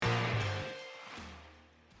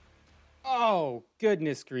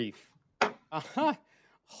goodness grief. Uh-huh.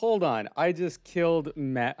 Hold on. I just killed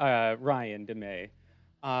Ryan DeMay.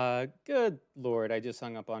 Good Lord. I just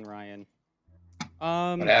hung up on Ryan.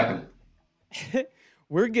 What happened?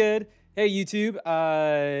 We're good. Hey, YouTube.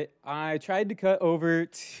 I tried to cut over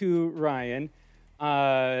to Ryan,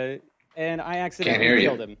 and I accidentally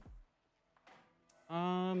killed him.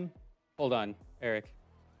 Hold on, Eric.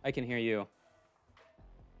 I can hear you.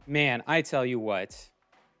 Man, I tell you what.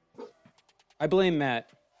 I blame Matt.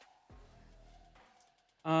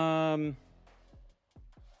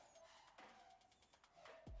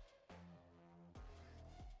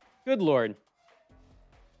 Good Lord.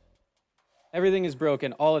 Everything is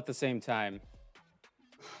broken all at the same time.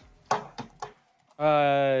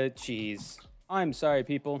 Jeez. I'm sorry,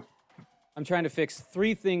 people. I'm trying to fix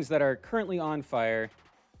 3 things that are currently on fire.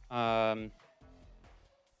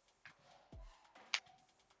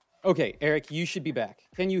 Okay, Eric, you should be back.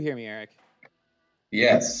 Can you hear me, Eric?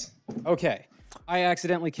 Yes. Okay. I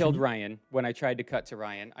accidentally killed Ryan when I tried to cut to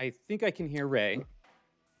Ryan. I think I can hear Ray.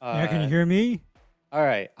 Yeah, can you hear me? All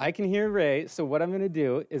right, I can hear Ray. So what I'm going to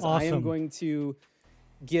do is I am going to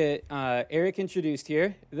get Eric introduced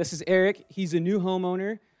here. This is Eric. He's a new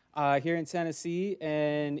homeowner here in Tennessee,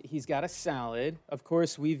 and he's got a salad. Of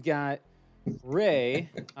course, we've got Ray.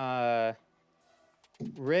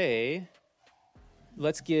 Ray,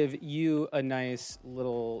 let's give you a nice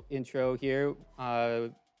little intro here.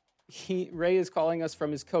 Ray is calling us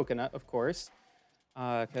from his coconut, of course,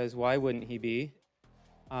 because why wouldn't he be?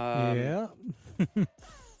 Yeah.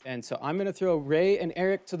 And so I'm going to throw Ray and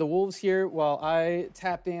Eric to the wolves here while I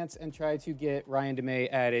tap dance and try to get Ryan DeMay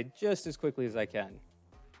added just as quickly as I can.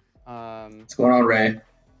 What's going on, Ray?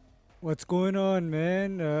 What's going on,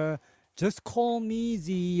 man? Just call me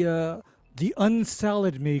the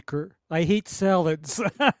unsalad maker. I hate salads.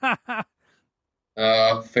 Fair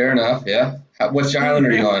enough. Yeah. Which island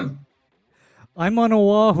are you on? I'm on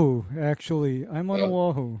Oahu, actually. I'm on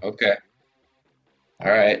Oahu. Okay. All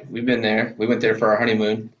right. We've been there. We went there for our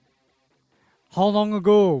honeymoon. How long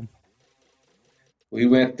ago? We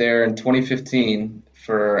went there in 2015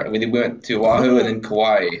 we went to Oahu and then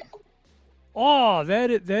Kauai. Oh, that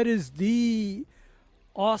is the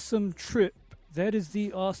awesome trip. That is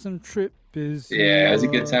the awesome trip. Yeah, it was a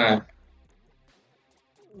good time.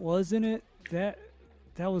 Wasn't it? That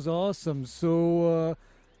was awesome. So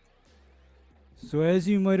as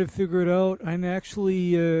you might have figured out, I'm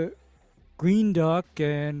actually Green Duck,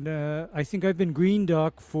 and I think I've been Green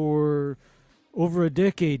Duck for over a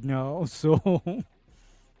decade now. So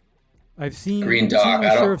I've seen Green Duck.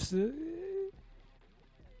 Does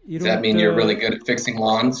that mean you're really good at fixing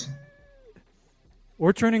lawns?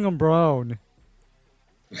 Or turning them brown.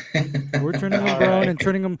 We're turning them brown and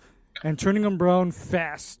turning them brown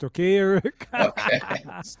fast. Okay, Eric. Okay.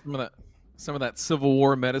 Some of that Civil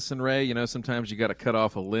War medicine, Ray. You know, sometimes you got to cut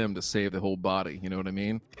off a limb to save the whole body. You know what I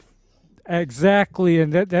mean? Exactly,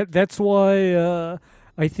 and that's why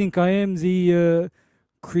I think I am the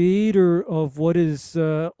creator of what is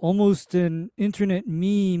almost an internet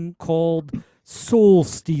meme called Soul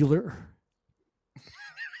Stealer.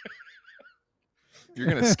 You're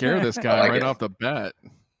gonna scare this guy right off the bat.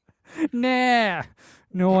 Nah,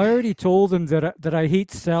 no, I already told him that I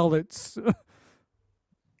hate salads.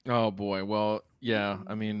 Oh boy, well, yeah.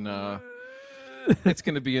 I mean, it's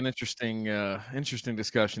going to be an interesting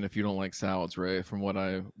discussion if you don't like salads, Ray. From what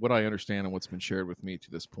I understand and what's been shared with me to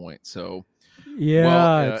this point. So,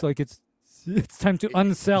 yeah, it's like it's time to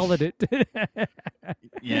unsalad it.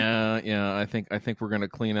 yeah. I think we're going to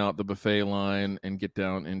clean out the buffet line and get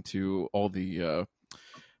down into all the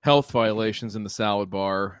health violations in the salad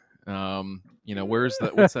bar. What's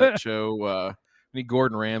that show? We need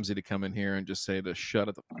Gordon Ramsay to come in here and just say to shut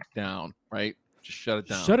it the fuck down, right? Just shut it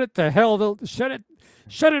down. Shut it the hell. Shut it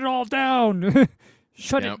all down.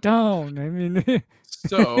 Shut it down. I mean,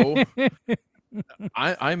 so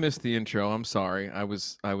I missed the intro. I'm sorry. I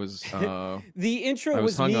was the intro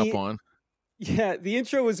was hung me, up on. Yeah, the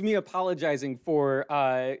intro was me apologizing for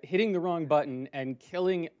hitting the wrong button and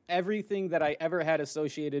killing everything that I ever had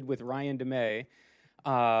associated with Ryan DeMay.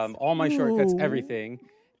 All my shortcuts, everything.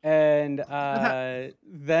 And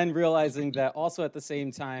then realizing that also at the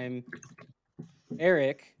same time,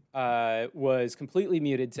 Eric was completely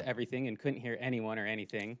muted to everything and couldn't hear anyone or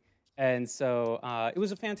anything. And so it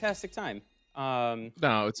was a fantastic time.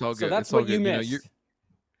 No, it's all good. So that's it's all what you good. missed.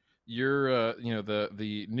 You're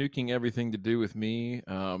the nuking everything to do with me.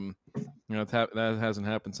 That hasn't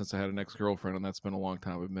happened since I had an ex-girlfriend, and that's been a long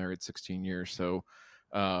time. I've been married 16 years, so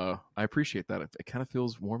I appreciate that. It kind of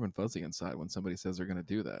feels warm and fuzzy inside when somebody says they're going to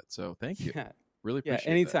do that. So thank you. Yeah. Really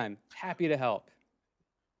appreciate anytime. that. Happy to help.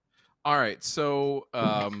 All right. So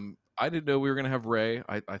I didn't know we were going to have Ray.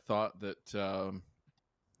 I thought that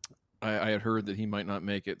I had heard that he might not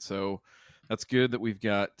make it. So that's good that we've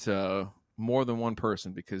got more than one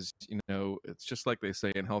person because, it's just like they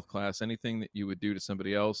say in health class, anything that you would do to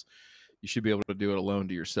somebody else, you should be able to do it alone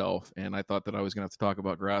to yourself. And I thought that I was going to have to talk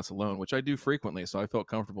about grass alone, which I do frequently. So I felt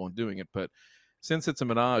comfortable in doing it. But since it's a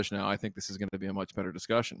menage now, I think this is going to be a much better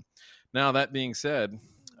discussion. Now, that being said,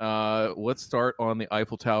 let's start on the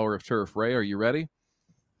Eiffel Tower of turf. Ray, are you ready?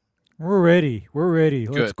 We're ready. We're ready.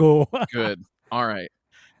 Let's Good. go. Good. All right.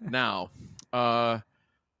 Now,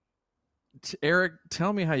 Erik,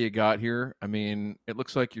 tell me how you got here. I mean, it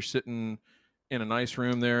looks like you're sitting in a nice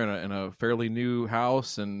room there in a fairly new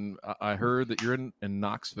house, and I heard that you're in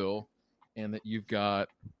Knoxville, and that you've got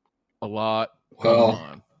a lot going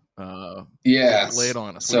Well, on. yeah. Lay it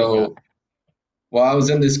on us. What do you got? So, well, I was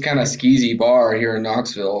in this kind of skeezy bar here in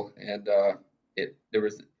Knoxville, and I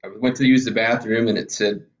went to use the bathroom, and it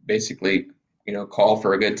said basically, call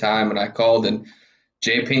for a good time, and I called, and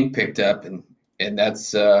Jay Pink picked up, and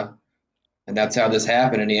that's how this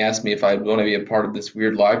happened. And he asked me if I'd want to be a part of this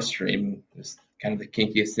weird live stream. It was kind of the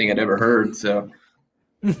kinkiest thing I'd ever heard. So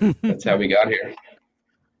that's how we got here.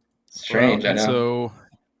 Strange, Well, I and know. so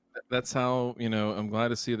that's how, I'm glad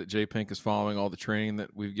to see that Jay Pink is following all the training that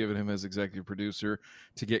we've given him as executive producer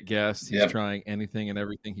to get guests. He's Yep. trying anything and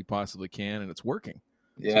everything he possibly can, and it's working.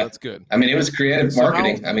 So Yeah. that's good. I mean, it was creative So how?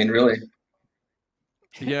 marketing. I mean, really.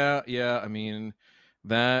 Yeah. I mean,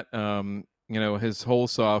 that his whole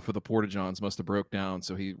saw for the porta johns must have broke down,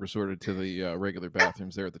 so he resorted to the regular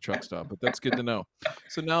bathrooms there at the truck stop. But that's good to know.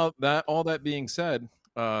 So now that all that being said,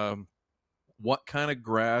 what kind of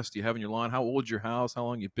grass do you have in your lawn? How old's your house? How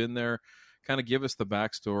long you've been there? Kind of give us the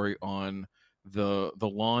backstory on the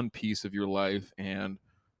lawn piece of your life and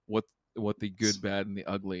what the good, bad, and the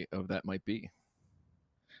ugly of that might be.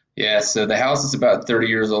 Yeah. So the house is about 30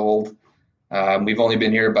 years old. We've only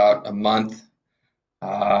been here about a month.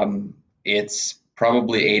 It's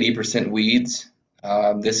probably 80% weeds.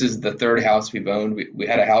 This is the third house we've owned. We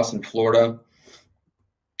had a house in Florida.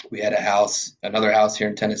 We had another house here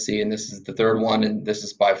in Tennessee, and this is the third one. And this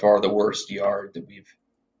is by far the worst yard that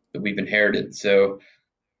we've inherited. So,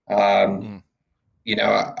 um,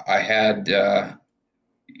 Mm. I had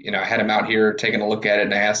him out here taking a look at it,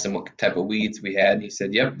 and I asked him what type of weeds we had, and he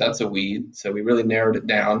said, "Yep, that's a weed." So we really narrowed it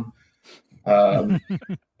down. Um,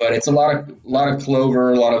 but it's a lot of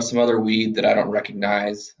clover, a lot of some other weed that I don't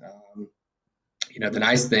recognize. The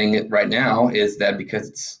nice thing right now is that because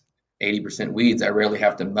it's 80% weeds, I rarely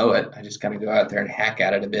have to mow it. I just kind of go out there and hack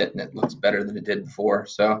at it a bit, and it looks better than it did before.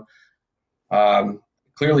 So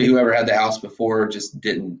clearly, whoever had the house before just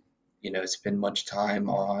didn't, spend much time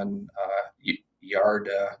on yard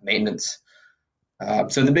maintenance.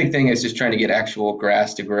 So the big thing is just trying to get actual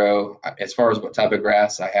grass to grow. As far as what type of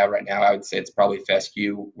grass I have right now, I would say it's probably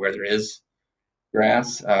fescue where there is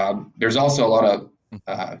grass. There's also a lot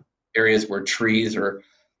of areas where trees are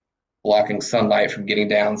blocking sunlight from getting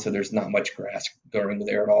down, so there's not much grass growing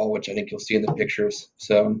there at all, which I think you'll see in the pictures.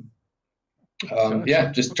 So yeah,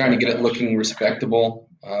 Gotcha. just trying to get it looking respectable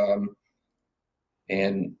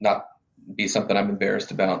and not be something I'm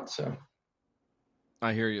embarrassed about. So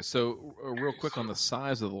I hear you. So, real quick on the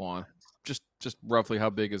size of the lawn, just roughly how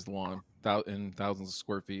big is the lawn in thousands of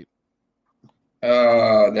square feet?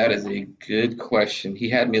 that is a good question. He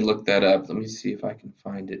had me look that up. Let me see if I can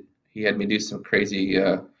find it. He had me do some crazy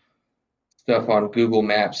stuff on Google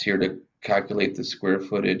Maps here to calculate the square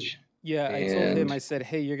footage. Yeah, I told him, I And said,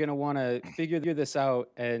 hey, you're going to want to figure this out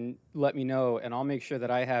and let me know, and I'll make sure that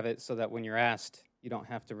I have it so that when you're asked, you don't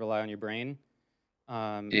have to rely on your brain.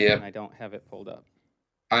 And yeah, I don't have it pulled up.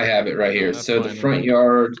 I have it right here. That's So the fine.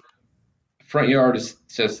 front yard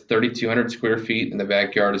says 3,200 square feet, and the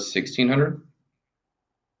backyard is 1,600.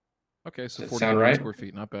 Okay, so Does that sound 4,800 right? square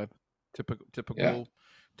feet, not bad. Typical, Yeah.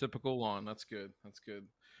 typical lawn. That's good. That's good.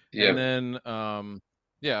 And Yep. then,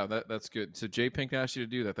 yeah, that's good. So Jay Pink asked you to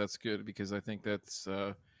do that. That's good because I think that's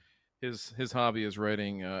his hobby is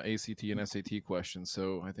writing ACT and SAT questions.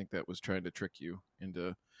 So I think that was trying to trick you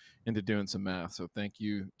into doing some math. So thank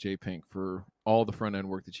you, Jay Pink, for all the front end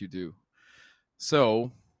work that you do.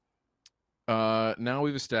 So now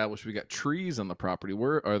we've established we got trees on the property.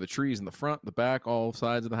 Where are the trees in the front, the back, all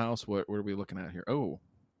sides of the house? What are we looking at here? Oh,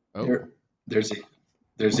 There,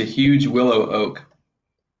 there's a huge willow oak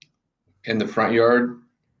in the front yard,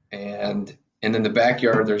 and in the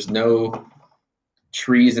backyard there's no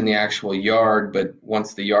trees in the actual yard, but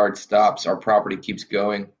once the yard stops, our property keeps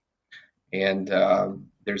going, and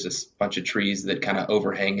there's a bunch of trees that kind of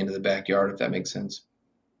overhang into the backyard, if that makes sense.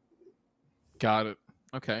 got it.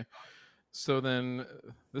 Okay. So then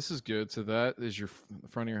this is good. So that is your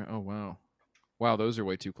front of your. Oh wow, wow, those are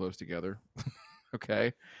way too close together.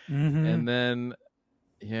 Okay, Mm-hmm. and then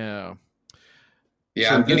yeah. Yeah,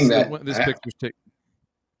 So I'm getting this picture's take.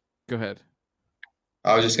 Go ahead.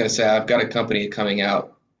 I was just going to say, I've got a company coming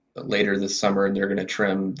out later this summer, and they're going to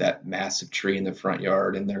trim that massive tree in the front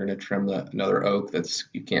yard, and they're going to trim another oak that's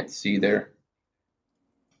you can't see there.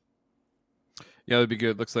 Yeah, that'd be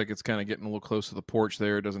good. Looks like it's kind of getting a little close to the porch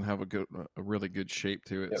there. It doesn't have a really good shape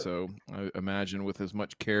to it. Yep. So I imagine with as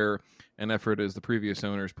much care and effort as the previous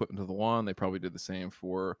owners put into the lawn, they probably did the same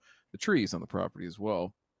for the trees on the property as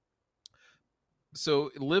well.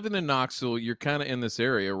 So living in Knoxville, you're kind of in this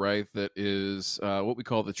area, right? That is what we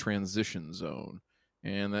call the transition zone.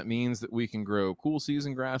 And that means that we can grow cool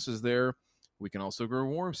season grasses there. We can also grow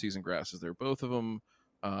warm season grasses there. Both of them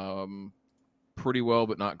pretty well,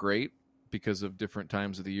 but not great because of different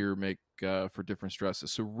times of the year make for different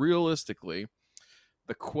stresses. So realistically,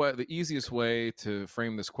 the easiest way to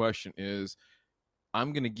frame this question is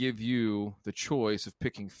I'm going to give you the choice of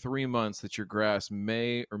picking 3 months that your grass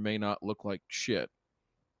may or may not look like shit.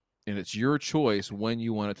 And it's your choice when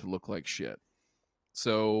you want it to look like shit.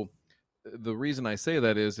 So the reason I say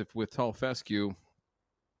that is if with tall fescue,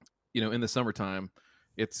 in the summertime,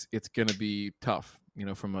 it's going to be tough,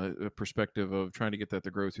 from a perspective of trying to get that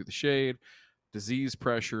to grow through the shade, disease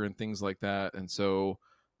pressure, and things like that. And so,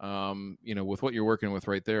 with what you're working with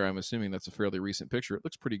right there, I'm assuming that's a fairly recent picture. It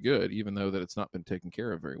looks pretty good, even though that it's not been taken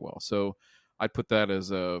care of very well. So I'd put that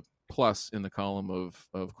as a plus in the column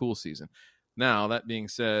of cool season. Now, that being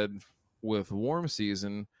said, with warm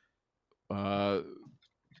season,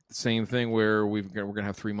 same thing where we're going to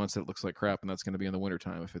have 3 months that looks like crap, and that's going to be in the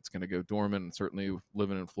wintertime. If it's going to go dormant, and certainly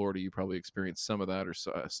living in Florida, you probably experienced some of that or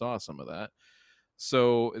saw some of that.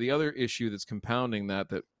 So the other issue that's compounding that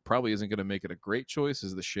probably isn't going to make it a great choice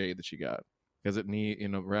is the shade that you got, because it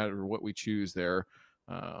rather what we choose there,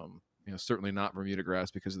 certainly not Bermuda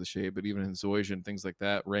grass because of the shade, but even in zoysia and things like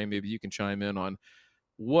that. Ray, maybe you can chime in on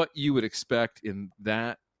what you would expect in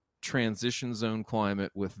that transition zone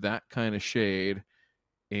climate with that kind of shade,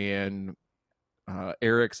 and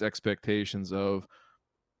Erik's expectations of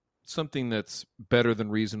something that's better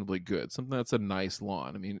than reasonably good, something that's a nice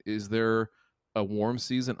lawn. I mean, is there a warm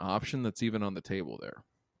season option that's even on the table there?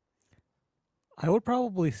 I would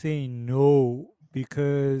probably say no,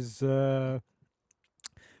 because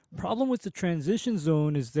problem with the transition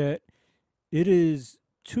zone is that it is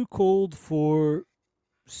too cold for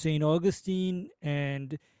St. Augustine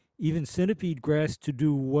and even centipede grass to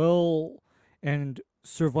do well and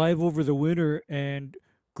survive over the winter and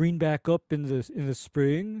green back up in the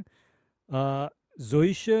spring.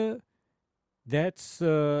 Zoysia, that's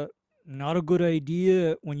not a good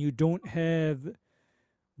idea when you don't have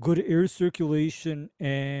good air circulation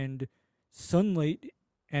and sunlight.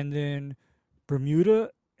 And then Bermuda,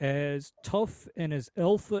 as tough and as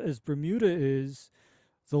alpha as Bermuda is,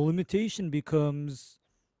 the limitation becomes,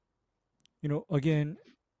 again,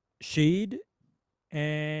 shade.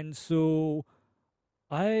 And so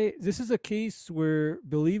this is a case where,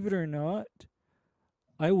 believe it or not,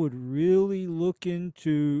 I would really look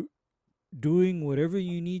into doing whatever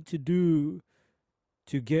you need to do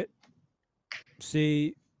to get,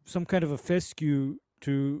 say, some kind of a fescue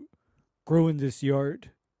to grow in this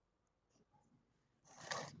yard.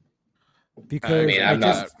 Because I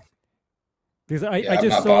just because I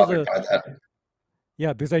just saw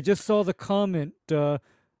because I just saw the comment, and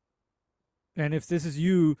if this is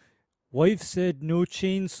you, wife said no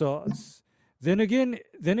chainsaws. Then again,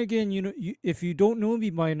 if you don't know me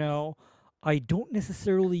by now, I don't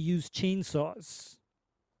necessarily use chainsaws.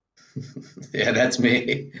 Yeah, that's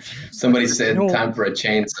me. Somebody said time for a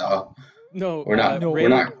chainsaw. No, we're not. Ray, we're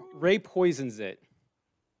not. Ray poisons it.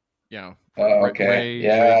 Yeah. Okay.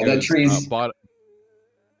 Ray the goes, trees.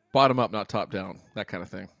 Bottom up, not top down. That kind of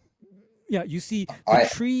thing. Yeah, you see, the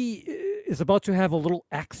tree is about to have a little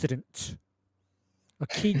accident. A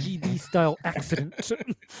KGB style accident.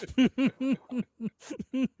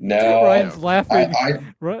 No. Ryan's laughing.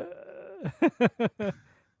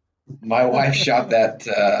 My wife shot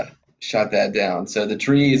that down. So the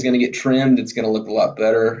tree is going to get trimmed. It's going to look a lot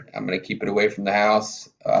better. I'm going to keep it away from the house.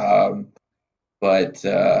 But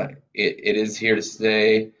it is here to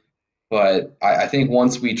stay. But I think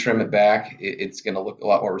once we trim it back, it's going to look a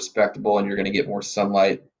lot more respectable, and you're going to get more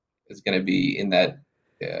sunlight. It's going to be in that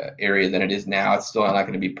area than it is now. It's still not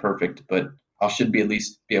going to be perfect, but I should be at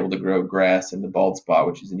least be able to grow grass in the bald spot,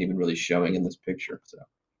 which isn't even really showing in this picture. So.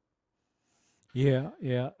 Yeah.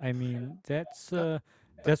 I mean, that's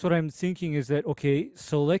what I'm thinking is that,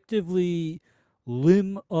 selectively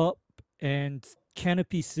limb up and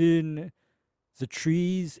canopy thin the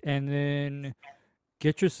trees, and then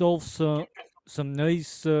get yourself some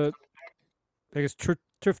nice, I guess,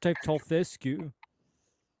 turf type tall fescue.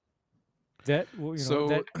 That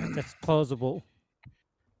So, that's plausible.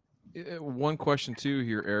 one question too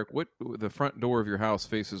here, Eric. What the front door of your house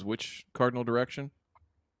faces which cardinal direction?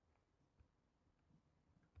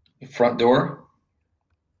 Front door,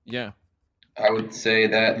 Yeah, I would say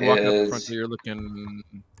that you walking up the front is door, you're looking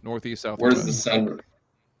northeast, south, or where's the west. sun?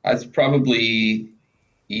 It's probably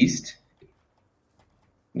east,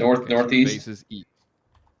 Okay, so it northeast. faces east,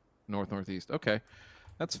 northeast. Okay,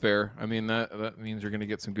 that's fair. I mean that means you're going to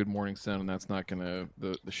get some good morning sun, and that's not going to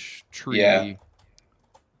Yeah, tree,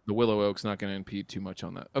 the willow oak's not going to impede too much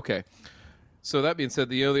on that. Okay, so that being said,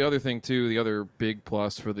 the other thing too, the other big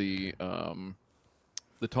plus for the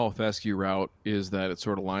tall fescue route is that it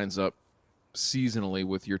sort of lines up seasonally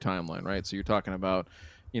with your timeline, right? So you're talking about,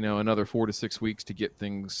 another 4 to 6 weeks to get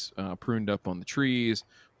things pruned up on the trees,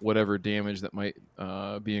 whatever damage that might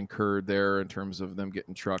be incurred there in terms of them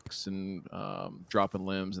getting trucks and dropping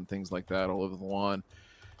limbs and things like that all over the lawn.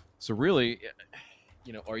 So really,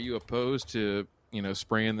 are you opposed to,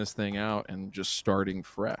 spraying this thing out and just starting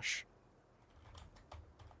fresh?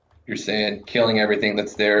 you're saying killing everything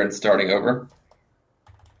that's there and starting over.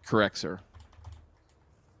 Correct, sir.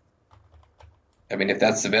 I mean, if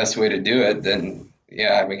that's the best way to do it, then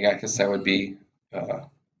yeah, I mean, I guess I would be uh,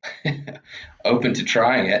 open to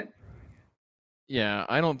trying it. Yeah,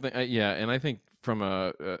 I don't think. Yeah, and I think from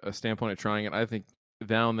a standpoint of trying it, I think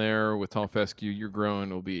down there with tall fescue, your growing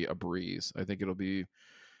will be a breeze. I think it'll be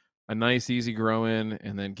a nice, easy growing,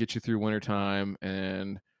 and then get you through wintertime.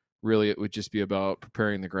 And really, it would just be about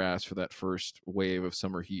preparing the grass for that first wave of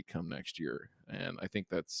summer heat come next year. And I think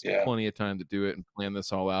that's Yeah. plenty of time to do it and plan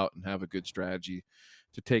this all out and have a good strategy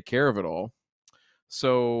to take care of it all.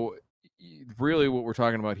 So, really, what we're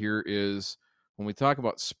talking about here is when we talk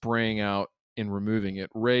about spraying out and removing it.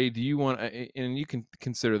 Ray, do you want, and you can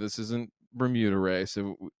consider this isn't Bermuda, Ray,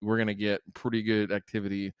 so we're going to get pretty good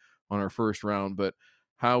activity on our first round, but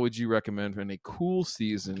how would you recommend in a cool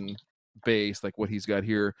season base like what he's got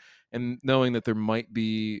here, and knowing that there might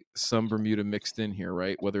be some Bermuda mixed in here,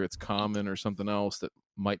 right? Whether it's common or something else that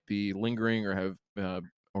might be lingering or have,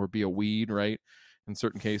 or be a weed, right? In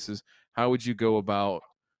certain cases, how would you go about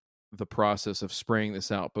the process of spraying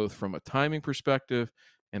this out, both from a timing perspective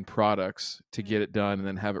and products to get it done and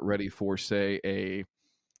then have it ready for, say, a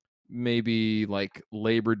maybe like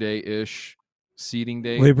Labor Day ish seeding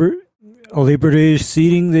date? Labor Day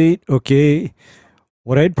seeding date. Okay.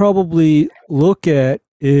 What I'd probably look at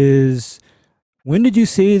is, when did you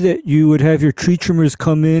say that you would have your tree trimmers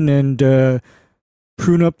come in and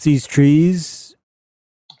prune up these trees?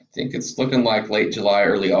 I think it's looking like late July,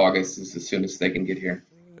 early August is as soon as they can get here.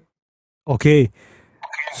 Okay.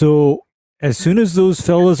 So as soon as those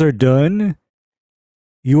fellas are done,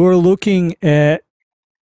 you are looking at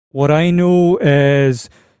what I know as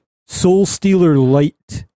Soul Stealer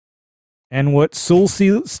Light. And what Soul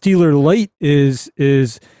Stealer Light is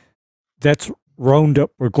that's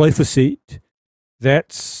Roundup or glyphosate.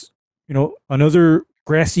 That's, another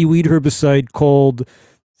grassy weed herbicide called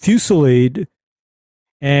Fusilade.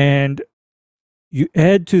 And you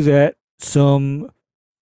add to that some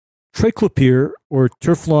triclopyr or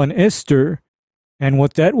Turflawn ester. And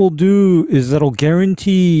what that will do is that'll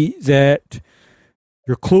guarantee that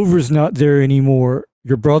your clover's not there anymore,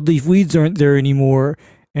 your broadleaf weeds aren't there anymore,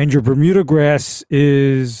 and your Bermuda grass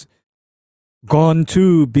is gone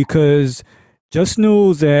too, because just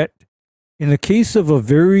know that in the case of a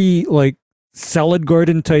very salad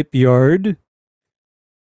garden type yard,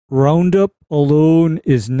 Roundup alone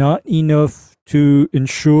is not enough to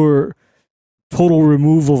ensure total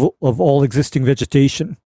removal of all existing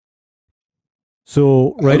vegetation.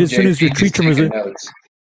 So right as soon as your tree trimmers are,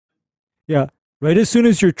 yeah, right as soon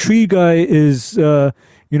as your tree guy is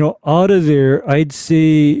out of there, I'd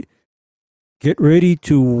say get ready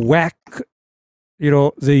to whack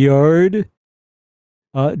the yard,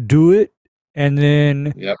 do it, and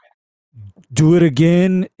then do it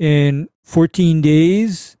again in 14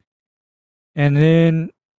 days, and then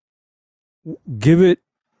give it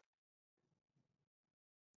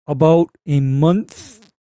about a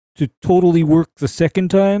month to totally work the second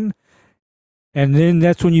time. And then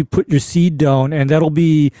that's when you put your seed down, and that'll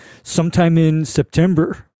be sometime in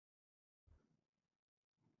September.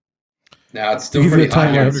 Now it's still pretty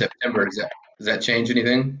hot here in September. Does that change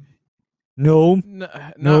anything? No,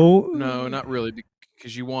 not really,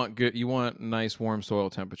 because you want nice warm soil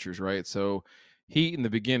temperatures, right? So heat in the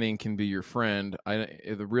beginning can be your friend.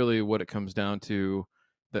 Really what it comes down to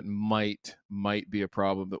that might be a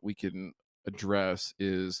problem that we can address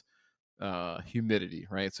is humidity,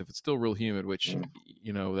 right? So if it's still real humid, which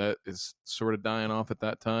that is sort of dying off at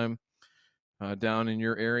that time down in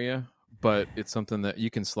your area, but it's something that you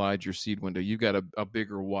can slide your seed window. You've got a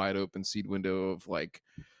bigger, wide open seed window of like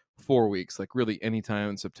 4 weeks. Like really, any time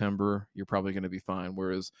in September, you're probably going to be fine.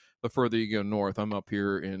 Whereas the further you go north, I'm up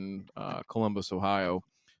here in Columbus, Ohio.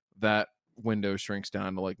 That window shrinks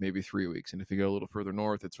down to like maybe 3 weeks, and if you go a little further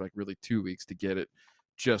north, it's like really 2 weeks to get it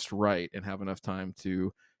just right and have enough time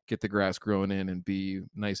to get the grass growing in and be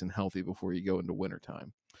nice and healthy before you go into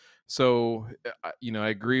wintertime. So, I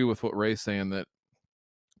agree with what Ray's saying, that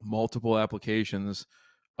multiple applications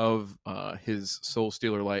of his Soul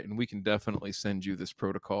Stealer Light, and we can definitely send you this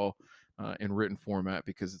protocol in written format,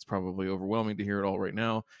 because it's probably overwhelming to hear it all right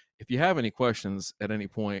now. If you have any questions at any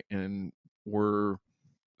point and we're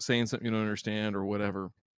saying something you don't understand or whatever,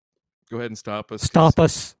 go ahead and stop us. Stop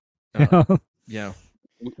us. Yeah,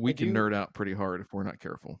 we can nerd out pretty hard if we're not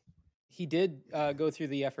careful. He did go through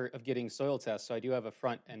the effort of getting soil tests, so I do have a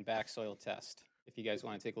front and back soil test. If you guys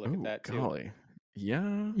want to take a look at that too. Golly.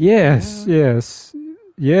 Yeah. Yes. Yeah.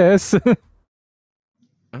 Yes.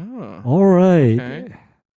 Oh. All right. Okay.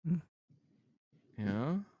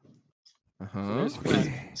 Yeah. So there's front.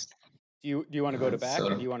 Do you want to go to back,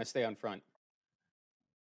 or do you want to stay on front?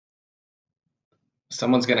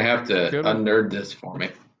 Someone's going to have to unnerd this for me.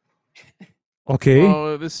 Okay.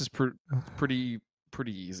 Oh, this is pretty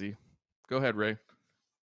easy. Go ahead, Ray.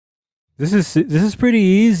 This is pretty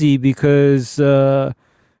easy, because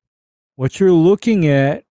what you're looking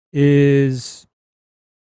at is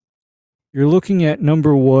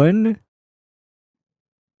number one,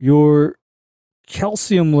 your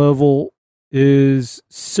calcium level is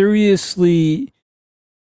seriously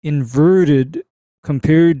inverted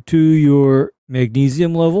compared to your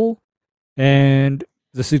magnesium level. And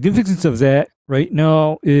the significance of that right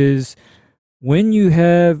now is, when you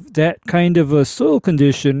have that kind of a soil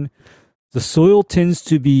condition, the soil tends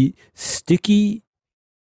to be sticky,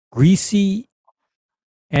 greasy,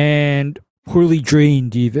 and poorly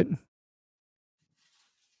drained even.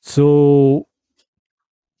 So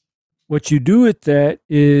what you do with that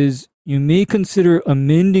is you may consider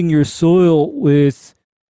amending your soil with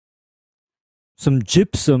some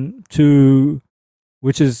gypsum,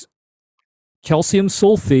 which is calcium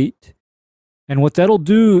sulfate. And what that'll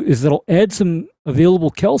do is that'll add some available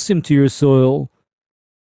calcium to your soil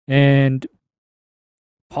and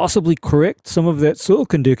possibly correct some of that soil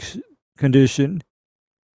condition.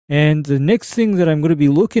 And the next thing that I'm going to be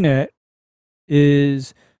looking at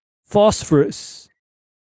is phosphorus.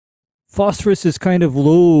 Phosphorus is kind of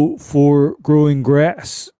low for growing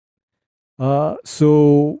grass.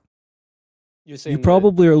 So You're saying you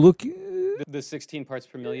probably are looking... the 16 parts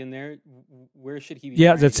per million there, where should he be?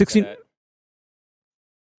 Yeah, that's 16...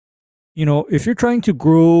 if you're trying to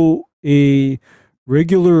grow a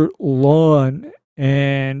regular lawn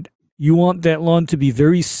and you want that lawn to be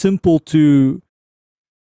very simple to,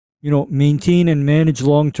 maintain and manage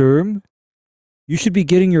long term, you should be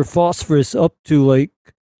getting your phosphorus up to like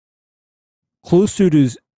closer to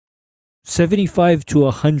 75 to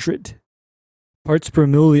 100 parts per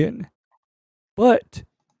million. But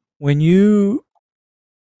when you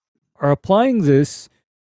are applying this,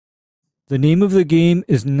 the name of the game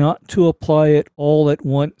is not to apply it all at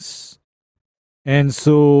once. And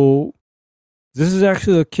so this is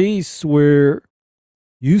actually a case where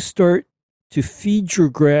you start to feed your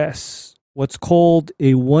grass what's called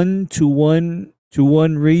a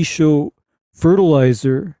 1:1:1 ratio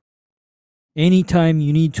fertilizer anytime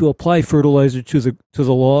you need to apply fertilizer to the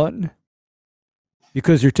lawn.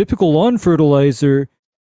 Because your typical lawn fertilizer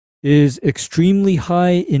is extremely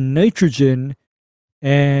high in nitrogen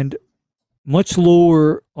and much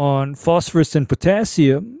lower on phosphorus and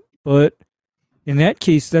potassium, but in that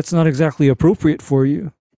case, that's not exactly appropriate for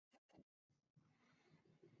you.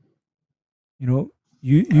 You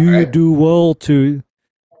Right. do well to,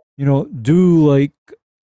 do like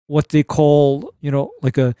what they call,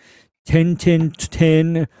 like a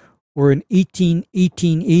 10-10-10 or an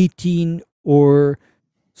 18-18-18, or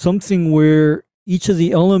something where each of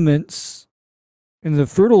the elements in the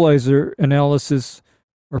fertilizer analysis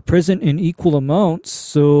are present in equal amounts.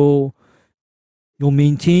 So you'll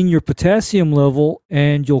maintain your potassium level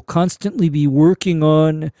and you'll constantly be working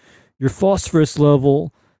on your phosphorus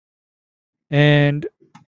level. And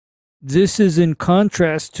this is in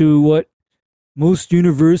contrast to what most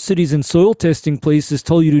universities and soil testing places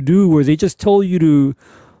tell you to do, where they just tell you to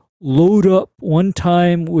load up one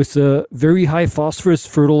time with a very high phosphorus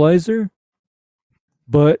fertilizer.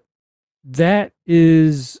 But that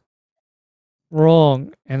is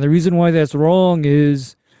wrong. And the reason why that's wrong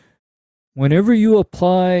is whenever you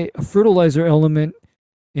apply a fertilizer element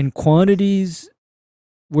in quantities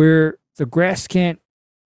where the grass can't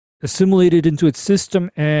assimilate it into its system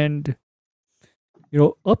and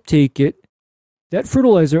uptake it, that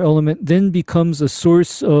fertilizer element then becomes a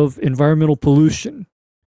source of environmental pollution.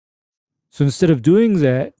 So instead of doing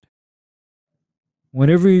that,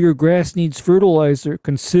 whenever your grass needs fertilizer,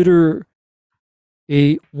 consider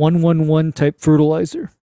a 1-1-1 type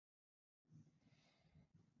fertilizer.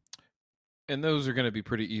 And those are going to be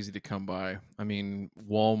pretty easy to come by. I mean,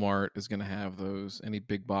 Walmart is going to have those. Any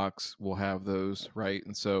big box will have those, right?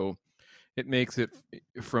 And so it makes it,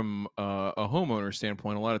 from a homeowner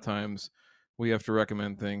standpoint, a lot of times we have to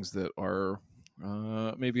recommend things that are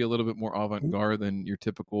maybe a little bit more avant-garde than your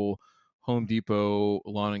typical Home Depot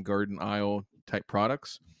lawn and garden aisle type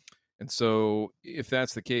products. And so if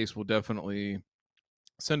that's the case, we'll definitely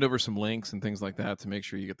send over some links and things like that to make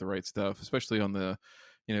sure you get the right stuff, especially on the,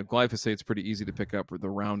 glyphosate's pretty easy to pick up, or the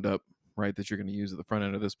Roundup, right, that you're going to use at the front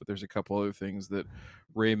end of this. But there's a couple other things that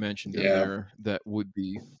Ray mentioned in there that would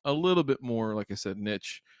be a little bit more, like I said,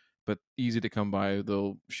 niche, but easy to come by.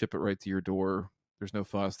 They'll ship it right to your door. There's no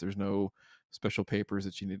fuss. There's no special papers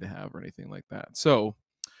that you need to have or anything like that. So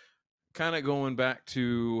kind of going back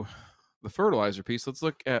to the fertilizer piece, let's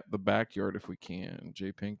look at the backyard if we can.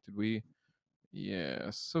 J Pink, did we? Yeah,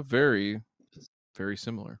 so very, very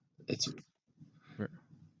similar. It's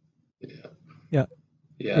Yeah.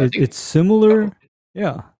 It's similar.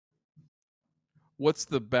 Yeah. What's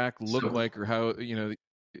the back look like, or how,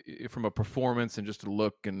 from a performance and just a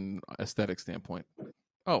look and aesthetic standpoint?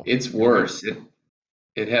 Oh, it's worse.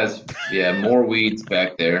 It has more weeds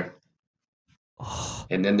back there,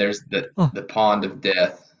 and then there's the pond of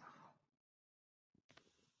death.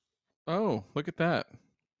 Oh, look at that!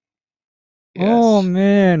 Yes. Oh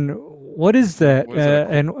man, what is that? What is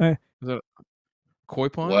that? Is that a koi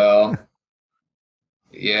pond? Well,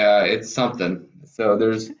 yeah, it's something. So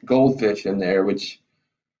there's goldfish in there, which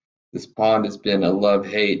this pond has been a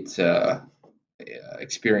love-hate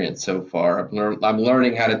experience so far. I'm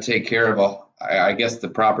learning how to take care of I guess the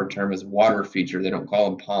proper term is water feature. They don't call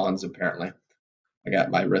them ponds, apparently. I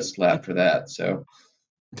got my wrist slapped for that. So,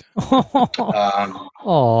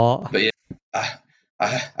 but yeah,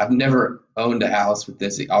 I've never owned a house with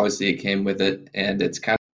this. Obviously, it came with it, and it's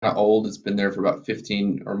kind of old. It's been there for about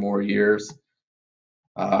 15 or more years.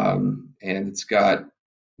 And it's got,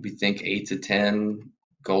 we think, 8 to 10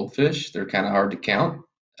 goldfish. They're kind of hard to count.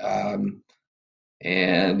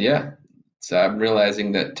 And yeah, so I'm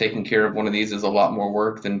realizing that taking care of one of these is a lot more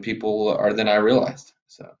work than I realized.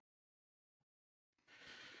 So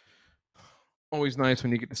always nice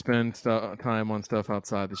when you get to spend time on stuff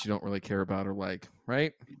outside that you don't really care about or like,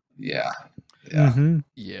 right? Yeah. Mm-hmm.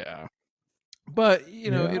 Yeah. But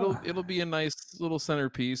it'll be a nice little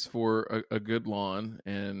centerpiece for a good lawn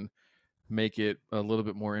and make it a little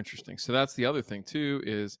bit more interesting. So that's the other thing too,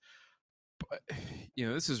 is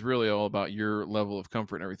this is really all about your level of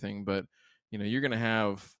comfort and everything, but you're going to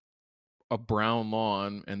have a brown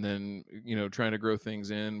lawn, and then trying to grow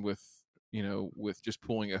things in with just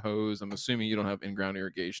pulling a hose. I'm assuming you don't have in-ground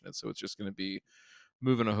irrigation, so it's just going to be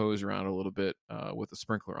moving a hose around a little bit with a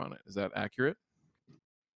sprinkler on it. Is that accurate?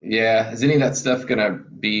 Yeah. Is any of that stuff going to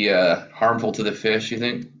be harmful to the fish, you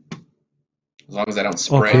think? As long as I don't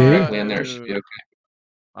spray directly in there, it should be okay.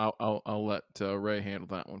 I'll let Ray handle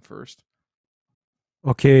that one first.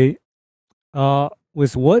 Okay.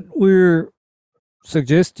 With what we're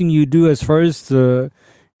suggesting you do as far as the,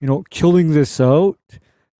 killing this out,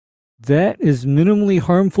 that is minimally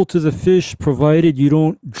harmful to the fish, provided you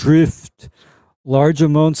don't drift large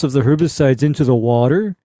amounts of the herbicides into the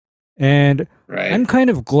water. And right. I'm kind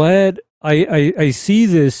of glad I see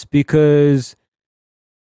this, because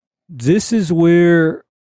this is where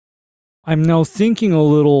I'm now thinking a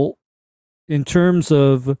little in terms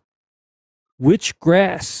of which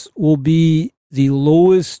grass will be the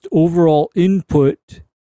lowest overall input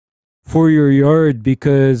for your yard.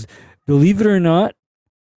 Because believe it or not,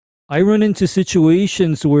 I run into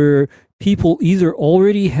situations where people either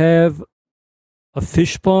already have a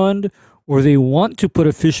fish pond or they want to put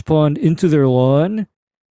a fish pond into their lawn,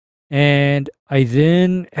 and I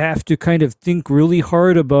then have to kind of think really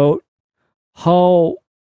hard about how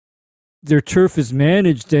their turf is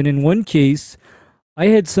managed. And in one case, I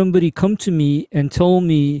had somebody come to me and tell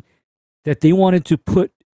me that they wanted to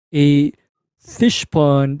put a fish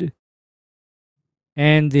pond,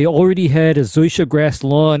 and they already had a zoysia grass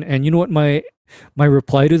lawn. And you know what my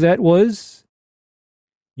reply to that was?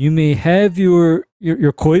 You may have your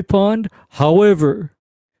koi pond. However,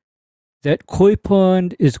 that koi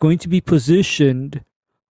pond is going to be positioned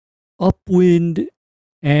upwind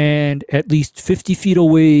and at least 50 feet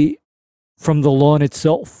away from the lawn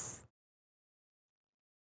itself.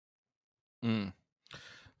 Mm.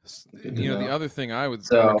 Good to The know. other thing I would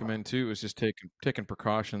So recommend too is just taking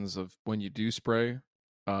precautions of when you do spray,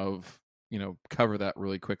 of cover that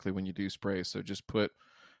really quickly when you do spray. So just put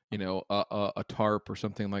a tarp or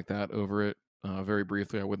something like that over it very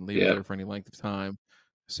briefly. I wouldn't leave it yeah, there for any length of time.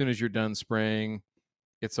 As soon as you're done spraying,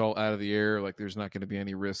 it's all out of the air. Like there's not going to be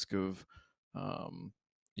any risk of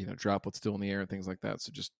droplets still in the air and things like that.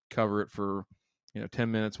 So just cover it for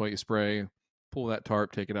 10 minutes while you spray. Pull that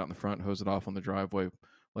tarp, take it out in the front, hose it off on the driveway,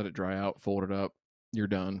 let it dry out, fold it up. You're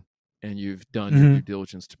done, and you've done your due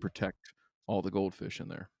diligence to protect all the goldfish in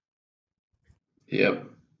there. yep,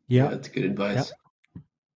 Yeah. that's good advice.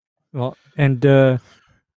 Well, and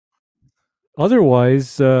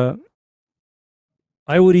otherwise, I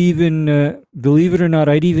would even, believe it or not,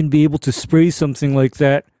 I'd even be able to spray something like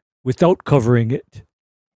that without covering it.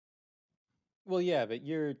 Well, yeah, but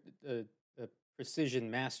you're a precision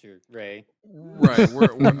master, Ray. Right.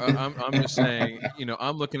 I'm just saying,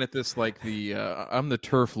 I'm looking at this like I'm the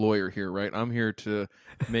turf lawyer here, right? I'm here to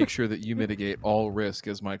make sure that you mitigate all risk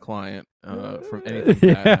as my client from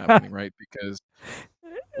anything bad happening, right? Because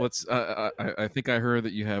I think I heard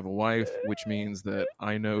that you have a wife, which means that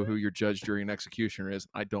I know who your judge, jury, and executioner is.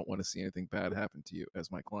 I don't want to see anything bad happen to you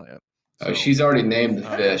as my client. Oh, So, she's already named the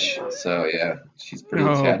fish, so yeah, she's pretty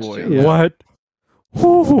oh attached boy, to him. yeah. What?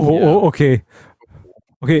 Oh, okay.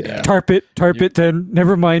 Okay, Yeah. tarp it then.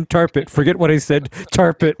 Never mind, tarp it. Forget what I said.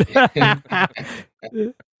 Tarp it.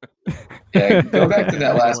 Yeah, go back to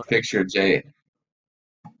that last picture, Jay.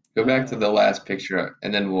 Go back to the last picture,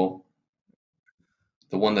 and then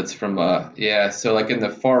the one that's from so like in the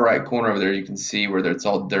far right corner over there, you can see where it's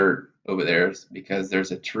all dirt over there because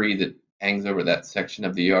there's a tree that hangs over that section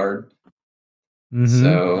of the yard.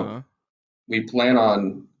 So we plan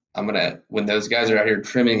on when those guys are out here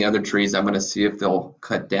trimming the other trees, I'm gonna see if they'll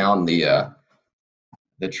cut down the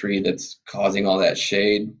tree that's causing all that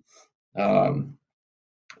shade.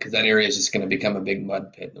 Because that area is just going to become a big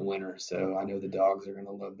mud pit in the winter. So I know the dogs are going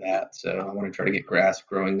to love that. So I want to try to get grass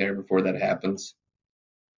growing there before that happens.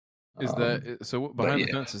 Is that so? Behind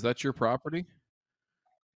the fence, is that your property?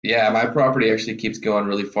 Yeah, my property actually keeps going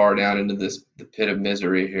really far down into the pit of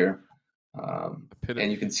misery here.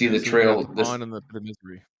 And you can see the trail. The pond and the pit of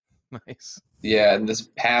misery. Nice. Yeah, and this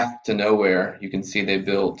path to nowhere, you can see they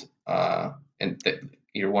built,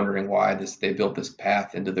 you're wondering why they built this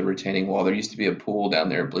path into the retaining wall. There used to be a pool down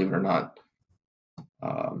there, believe it or not,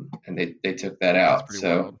 and they took that out. That's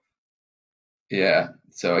pretty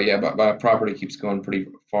wild. But my property keeps going pretty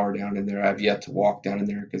far down in there. I've yet to walk down in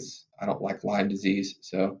there because I don't like Lyme disease,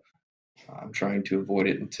 so I'm trying to avoid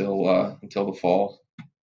it until the fall.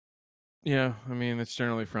 Yeah, I mean it's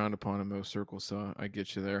generally frowned upon in most circles, so I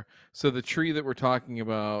get you there. So the tree that we're talking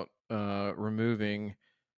about removing,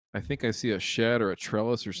 I think I see a shed or a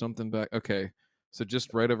trellis or something back. Okay, so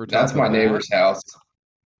just right over top. That's my neighbor's house.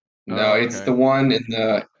 No, okay. It's the one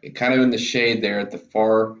kind of in the shade there at the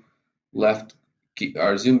far left.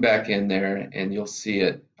 Or zoom back in there, and you'll see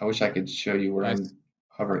it. I wish I could show you where I'm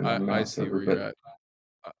hovering my mouse over, but at.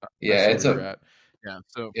 Yeah,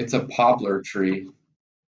 so it's a poplar tree,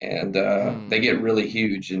 and they get really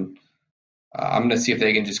huge. And I'm gonna see if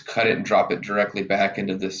they can just cut it and drop it directly back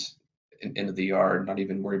into the yard. Not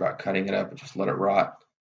even worry about cutting it up, and just let it rot.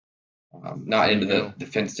 Not into the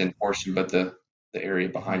fenced-in portion, but the area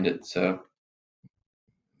behind it. So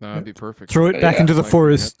that'd be perfect. Throw it back into the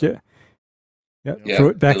forest. Yeah, throw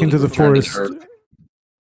it back into the forest.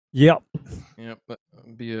 Yep.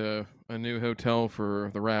 That'd be a new hotel for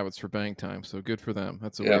the rabbits for bang time. So good for them.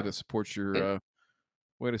 That's a way to support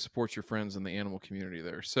your friends in the animal community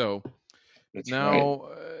there. So now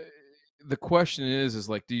the question is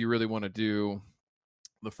like, do you really want to do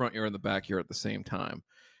the front yard and the backyard at the same time?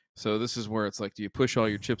 So this is where it's like, do you push all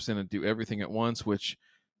your chips in and do everything at once, which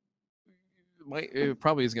it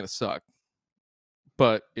probably is going to suck,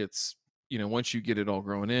 but it's, once you get it all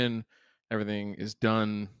grown in, everything is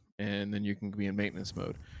done, and then you can be in maintenance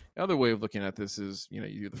mode. The other way of looking at this is, you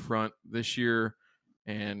do the front this year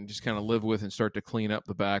and just kind of live with and start to clean up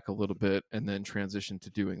the back a little bit, and then transition to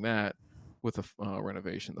doing that with a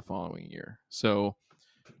renovation the following year. So,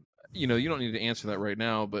 you don't need to answer that right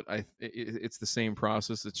now, but it's the same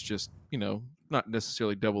process. It's just, not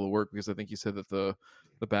necessarily double the work, because I think you said that the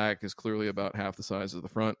back is clearly about half the size of the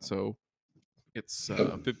front. So it's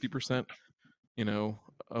 50%,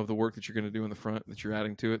 of the work that you're going to do in the front that you're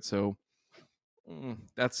adding to it. So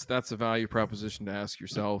that's a value proposition to ask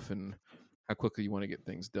yourself, and how quickly you want to get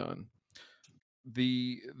things done.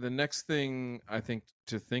 the next thing I think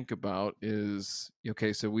to think about is,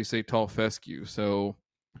 okay, so we say tall fescue. So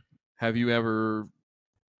have you ever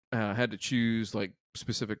had to choose like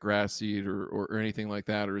specific grass seed or anything like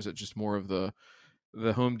that, or is it just more of the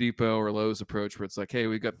Home Depot or Lowe's approach where it's like, hey,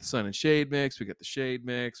 we got the sun and shade mix, we got the shade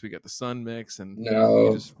mix, we got the sun mix, and you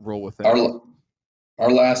No, just roll with that? our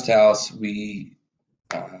our last house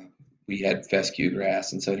uh, we had fescue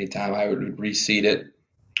grass, and so anytime I would reseed it,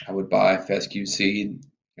 I would buy fescue seed,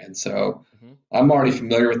 and so Hmm. I'm already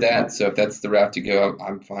familiar with that. So if that's the route to go,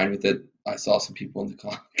 I'm fine with it. I saw some people in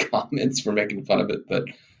the comments for making fun of it, but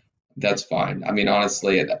that's fine. I mean,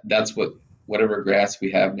 honestly, that's whatever grass we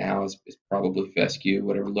have now is probably fescue,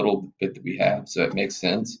 whatever little bit that we have. So it makes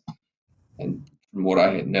sense. And from what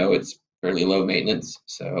I know, it's fairly low maintenance.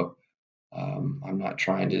 So I'm not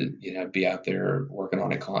trying to, be out there working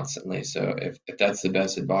on it constantly. So if that's the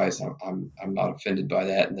best advice, I'm not offended by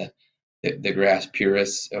that. And the grass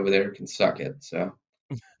purists over there can suck it. So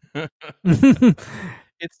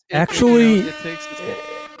Actually,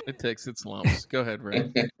 it takes its lumps. Go ahead,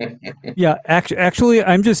 Ray. yeah, actually,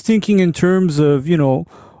 I'm just thinking in terms of,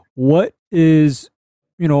 what is,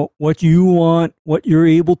 what you want, what you're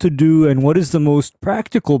able to do, and what is the most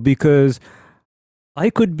practical. Because I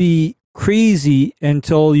could be crazy and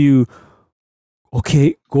tell you,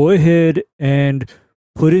 okay, go ahead and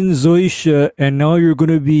put in Zoysia, and now you're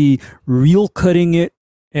going to be real cutting it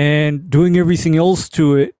and doing everything else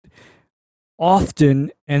to it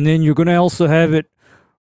often, and then you're going to also have it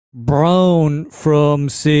brown from,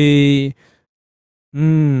 say,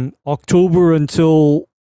 October until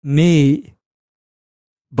May,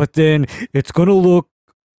 but then it's going to look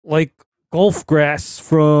like golf grass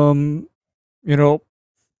from,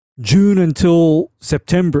 June until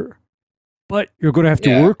September. But you're going to have to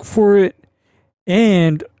yeah, work for it,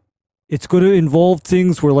 and it's going to involve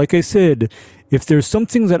things where, like I said, if there's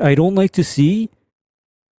something that I don't like to see,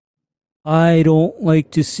 I don't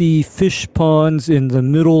like to see fish ponds in the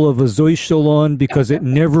middle of a zoysia lawn because it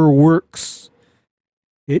never works.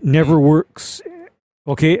 It never works.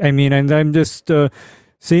 Okay, I mean, and I'm just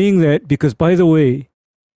saying that because, by the way,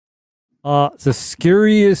 the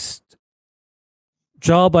scariest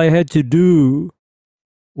job I had to do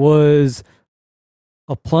was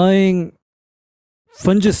applying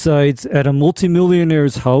fungicides at a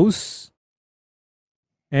multimillionaire's house,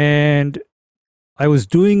 and I was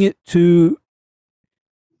doing it to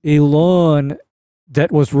a lawn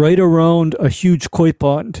that was right around a huge koi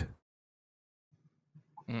pond.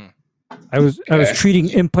 Mm. I was okay.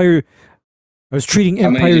 treating Empire. I was treating How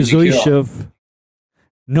many Empire did you kill? Zoysia.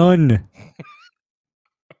 None.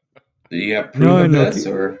 Do you have proof of None. this,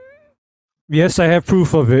 Okay. or? Yes, I have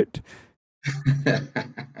proof of it.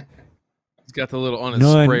 He's got the little on his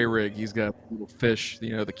None. spray rig. He's got a little fish,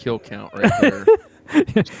 the kill count right there.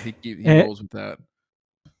 He rolls with that.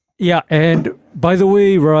 Yeah, and by the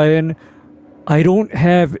way, Ryan, I don't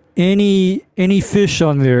have any fish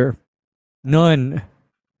on there. None.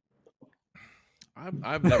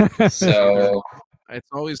 I've never killed fish either. So It's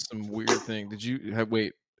always some weird thing. Did you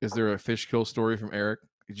wait? Is there a fish kill story from Erik?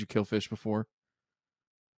 Did you kill fish before?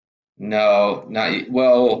 no, not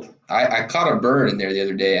well. I caught a bird in there the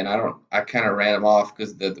other day, and I kind of ran him off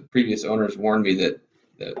because the previous owners warned me that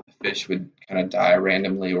the fish would kind of die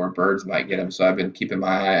randomly or birds might get them. So I've been keeping my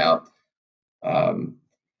eye out. Um,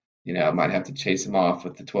 I might have to chase him off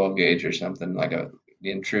with the 12 gauge or something like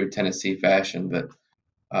in true Tennessee fashion. But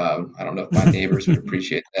I don't know if my neighbors would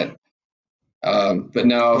appreciate that. But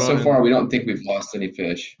no, Well, so and far we don't think we've lost any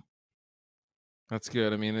fish. that's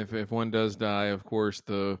good. I mean, if one does die, of course,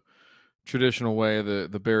 the traditional way,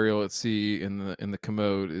 the burial at sea in the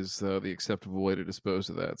commode is the acceptable way to dispose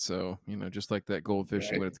of that. So just like that goldfish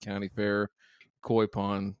you Right. went at the county fair, koi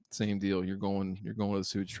pond, same deal. You're going to the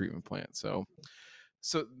sewage treatment plant. So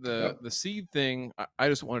the Yep. the seed thing, I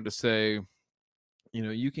just wanted to say,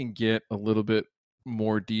 you can get a little bit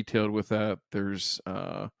more detailed with that. There's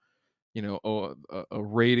a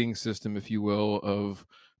rating system, if you will, of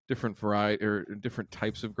different variety or different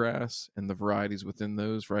types of grass and the varieties within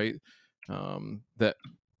those, right? That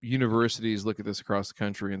universities look at this across the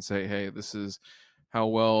country and say, hey, this is how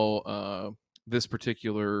well this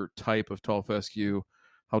particular type of tall fescue,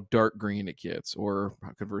 how dark green it gets, or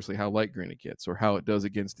conversely, how light green it gets, or how it does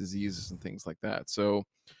against diseases and things like that. So,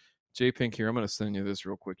 J Pink here, I'm going to send you this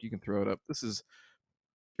real quick. You can throw it up. This is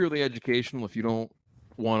purely educational. If you don't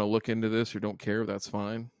want to look into this or don't care, that's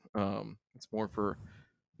fine. It's more for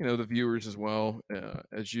the viewers as well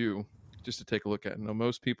as you, just to take a look at. Now,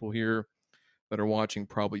 most people here that are watching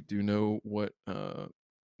probably do know what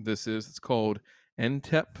this is. It's called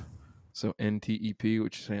NTEP, So NTEP,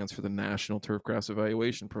 which stands for the National Turfgrass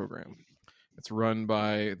Evaluation Program. It's run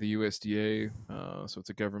by the USDA, so it's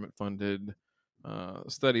a government-funded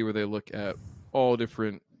study where they look at all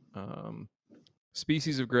different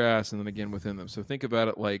species of grass, and then again within them. So think about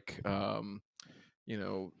it like,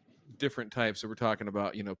 different types. So we're talking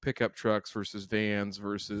about, pickup trucks versus vans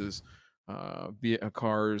versus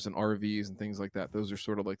cars and RVs and things like that. Those are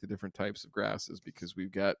sort of like the different types of grasses, because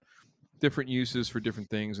we've got different uses for different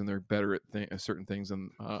things, and they're better at certain things than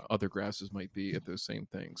other grasses might be at those same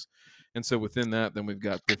things. And so within that, then we've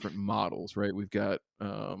got different models, right? We've got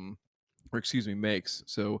makes.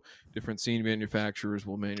 So different seed manufacturers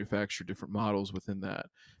will manufacture different models within that.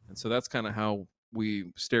 And so that's kind of how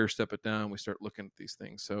we stair step it down. We start looking at these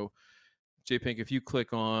things. So J Pink, if you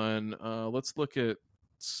click on, let's look at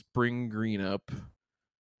Spring Green Up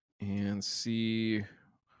and see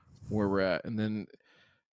where we're at. And then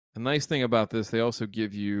the nice thing about this, they also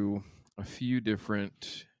give you a few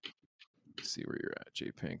different, let's see where you're at,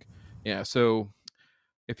 J Pink. Yeah. So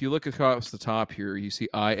if you look across the top here, you see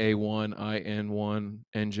IA1, IN1,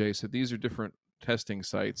 NJ. So these are different testing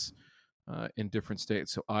sites in different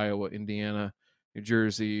states. So Iowa, Indiana, New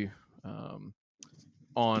Jersey, on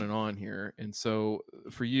and on here. And so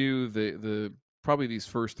for you, the probably these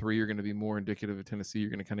first three are going to be more indicative of Tennessee. You're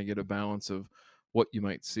going to kind of get a balance of what you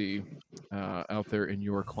might see out there in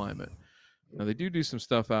your climate. Now, they do some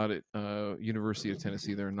stuff out at University of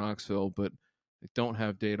Tennessee there in Knoxville, but they don't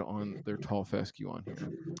have data on their tall fescue on here.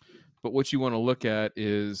 But what you want to look at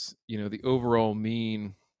is, the overall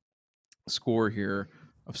mean score here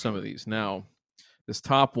of some of these. Now, this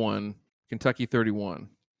top one, Kentucky 31.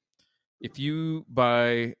 If you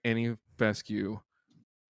buy any fescue,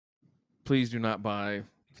 please do not buy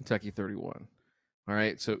Kentucky 31. All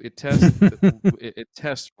right, so it tests it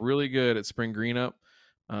tests really good at Spring Green Up,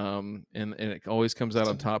 and it always comes out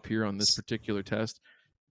on top here on this particular test.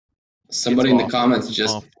 Somebody in the comments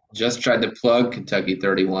just tried to plug Kentucky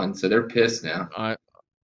 31, so they're pissed now.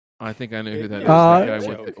 I think I know who that is.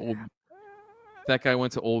 That guy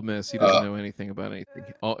went to Ole Miss. He doesn't know anything about anything.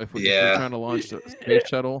 If we're trying to launch a space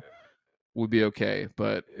shuttle, we'd be okay.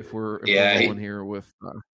 But if we're rolling here with,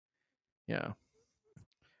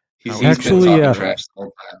 he's actually trash the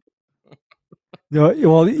whole time. No,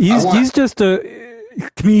 well, he's just a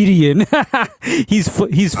comedian. he's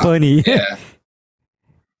funny. Yeah.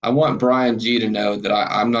 I want Brian G to know that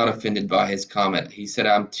I'm not offended by his comment. He said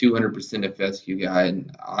I'm 200% a fescue guy,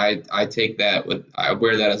 and I take that I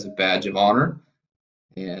wear that as a badge of honor.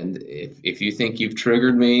 And if you think you've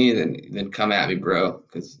triggered me, then come at me, bro,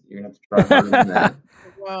 because you're gonna have to try harder than that.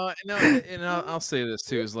 Well, no, and I'll say this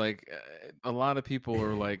too, is like a lot of people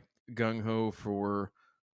are like gung ho for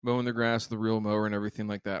mowing the grass with a real mower and everything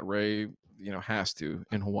like that. Ray, has to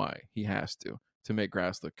in Hawaii. He has to make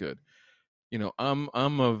grass look good. I'm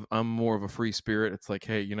more of a free spirit. It's like,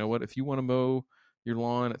 hey, you know what? If you want to mow your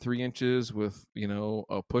lawn at 3 inches with,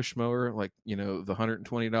 a push mower, like, the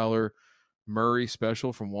 $120 Murray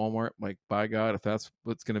special from Walmart, like, by God, if that's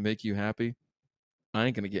what's going to make you happy, I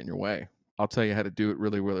ain't going to get in your way. I'll tell you how to do it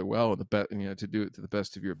really, really well, and to do it to the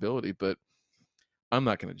best of your ability, but I'm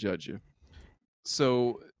not going to judge you.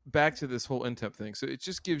 So back to this whole NTEP thing. So it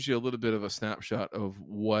just gives you a little bit of a snapshot of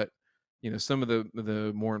what, some of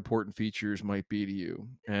the more important features might be to you,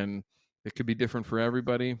 and it could be different for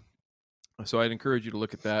everybody. So I'd encourage you to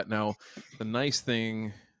look at that. Now, the nice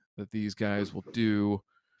thing that these guys will do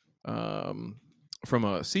from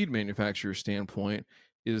a seed manufacturer standpoint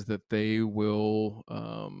is that they will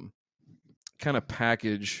kind of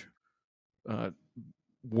package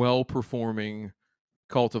well-performing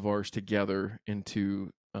cultivars together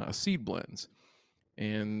into seed blends.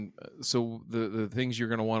 And so the things you're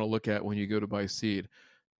going to want to look at when you go to buy seed,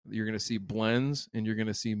 you're going to see blends and you're going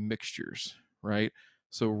to see mixtures, right?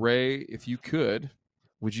 So Ray, if you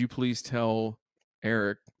would you please tell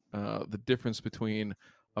Erik the difference between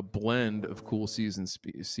a blend of cool season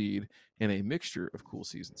seed and a mixture of cool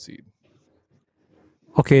season seed?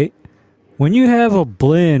 Okay, when you have a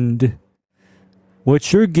blend,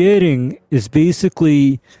 what you're getting is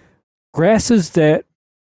basically grasses that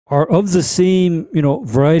are of the same,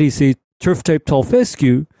 variety, say turf type tall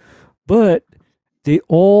fescue, but they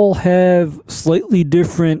all have slightly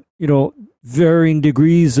different, varying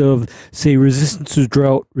degrees of, say, resistance to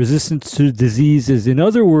drought, resistance to diseases. In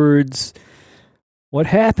other words, what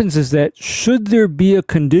happens is that should there be a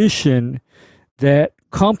condition that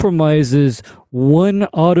compromises one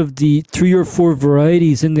out of the 3 or 4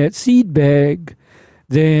 varieties in that seed bag,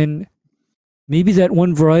 then maybe that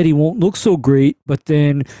one variety won't look so great, but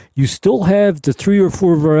then you still have the 3 or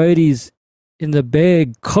 4 varieties in the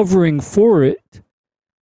bag covering for it.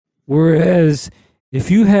 Whereas if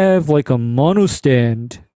you have like a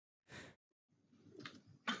monostand,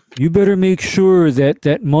 you better make sure that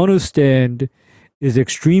that monostand is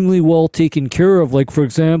extremely well taken care of. Like, for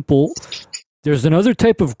example, there's another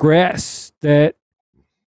type of grass that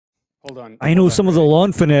Hold on. I know some of the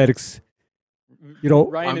lawn fanatics, you know,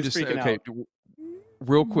 Ryan I'm is just freaking okay. out.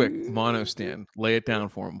 Real quick, monostand. Lay it down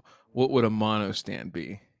for him. What would a monostand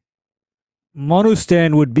be?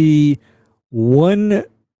 monostand would be one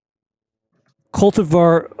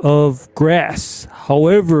cultivar of grass.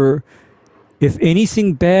 However, if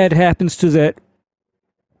anything bad happens to that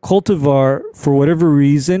cultivar for whatever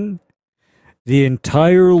reason, the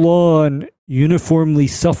entire lawn uniformly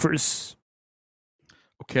suffers.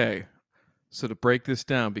 Okay. So to break this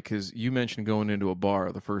down, because you mentioned going into a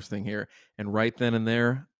bar, the first thing here, and right then and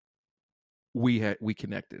there, we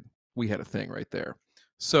connected. We had a thing right there.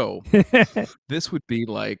 So this would be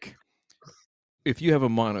like if you have a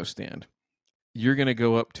monostand, you're gonna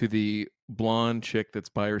go up to the blonde chick that's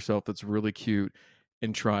by herself that's really cute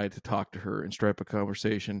and try to talk to her and strike up a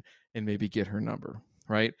conversation and maybe get her number,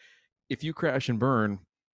 right? If you crash and burn,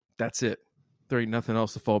 that's it. There ain't nothing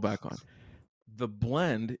else to fall back on. The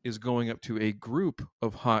blend is going up to a group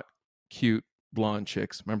of hot, cute blonde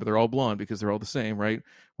chicks. Remember, they're all blonde because they're all the same, right?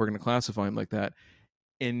 We're going to classify them like that.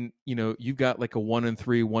 And, you've got like a 1 in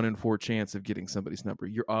 3, 1 in 4 chance of getting somebody's number.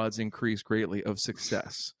 Your odds increase greatly of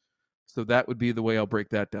success. So that would be the way I'll break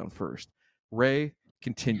that down first. Ray,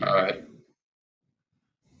 continue. All right.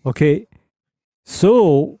 Okay.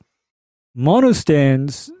 So,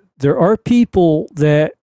 monostands, there are people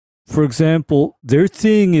that, for example, their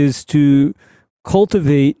thing is to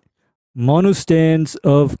cultivate monostands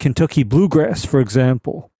of Kentucky bluegrass, for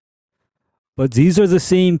example. But these are the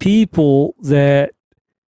same people that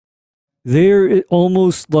they're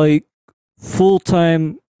almost like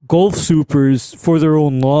full-time golf supers for their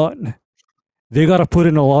own lawn. They got to put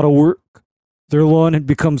in a lot of work. Their lawn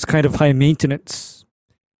becomes kind of high maintenance.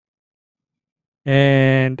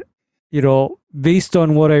 And, based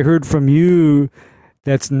on what I heard from you,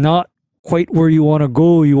 that's not quite where you want to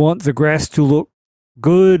go. You want the grass to look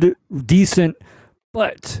good, decent,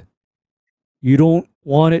 but you don't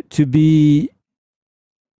want it to be,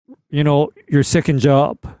 your second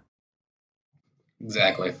job.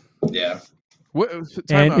 Exactly. Yeah.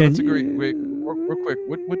 Time out. That's a great. Wait, real quick.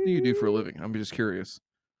 What do you do for a living? I'm just curious.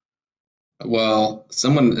 Well,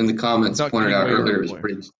 someone in the comments Without pointed giving out away earlier right was away.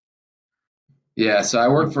 pretty. Yeah, so I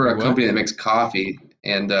work for a What? company that makes coffee,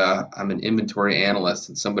 and I'm an inventory analyst.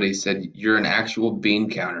 And somebody said you're an actual bean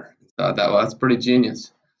counter. Thought that, well, that's pretty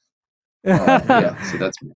genius. Yeah, so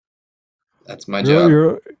that's my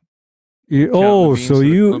job. Oh, so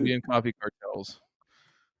you Colombian coffee cartels.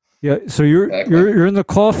 yeah, so you're Exactly. you're in the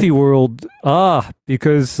coffee world.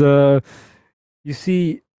 Because you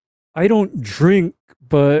see, I don't drink,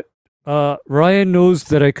 but Ryan knows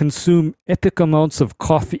that I consume epic amounts of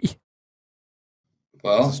coffee.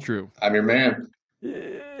 Well, This is true. I'm your man.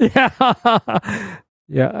 Yeah,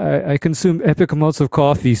 yeah, I consume epic amounts of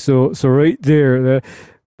coffee. So right there,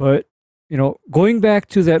 but going back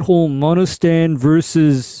to that whole monostand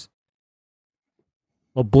versus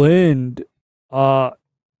a blend,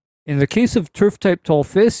 in the case of turf type tall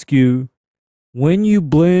fescue, when you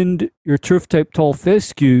blend your turf type tall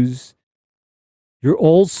fescues, you're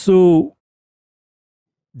also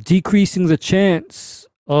decreasing the chance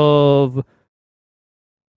of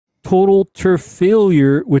total turf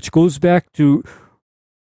failure, which goes back to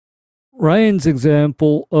Ryan's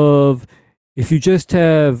example of if you just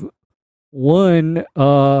have one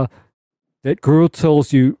that girl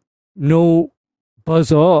tells you no,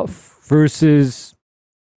 buzz off, versus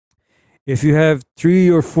if you have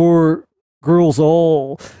 3 or 4 girls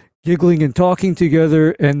all giggling and talking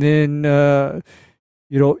together, and then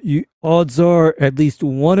you odds are at least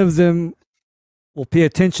one of them will pay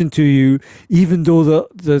attention to you, even though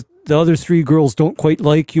the other 3 girls don't quite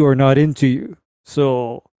like you or not into you.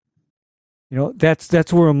 So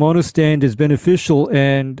that's where a monostand is beneficial.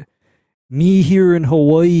 And me here in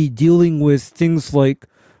Hawaii dealing with things like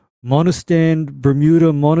monostand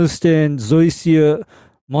Bermuda, monostand Zoysia,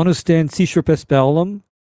 monostand Seashore Pespalum,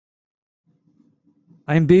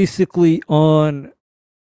 I'm basically on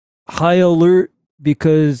high alert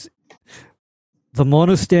because the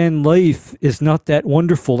monostand life is not that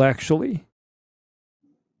wonderful, actually.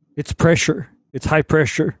 It's pressure. It's high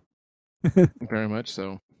pressure. Very much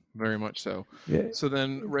so. Very much so. Yeah. So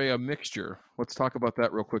then, Ray, a mixture. Let's talk about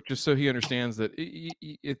that real quick, just so he understands that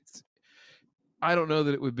it's. I don't know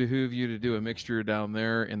that it would behoove you to do a mixture down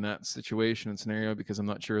there in that situation and scenario because I'm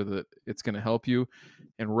not sure that it's going to help you.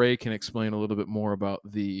 And Ray can explain a little bit more about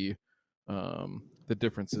the the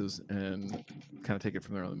differences and kind of take it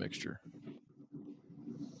from there on the mixture.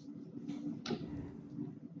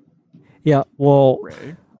 Yeah, well,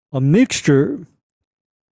 Ray? a mixture.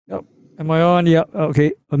 Oh, am I on? Yeah,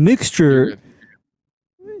 okay. A mixture.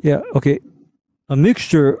 Yeah, okay. A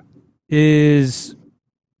mixture is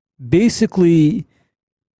basically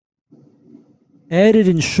added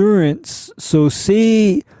insurance. So,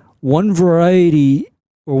 say one variety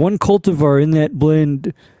or one cultivar in that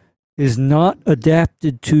blend is not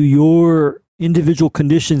adapted to your individual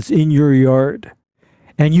conditions in your yard.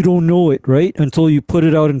 And you don't know it, right? Until you put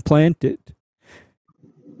it out and plant it.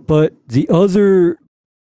 But the other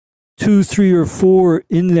 2, 3, or 4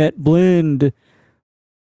 in that blend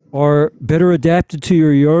are better adapted to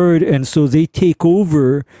your yard, and so they take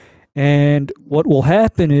over. And what will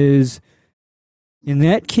happen is, in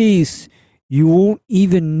that case, you won't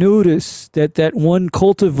even notice that that one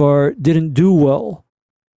cultivar didn't do well.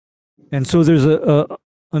 And so there's a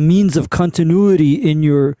means of continuity in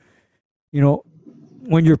your,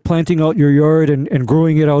 when you're planting out your yard and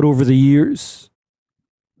growing it out over the years.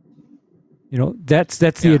 That's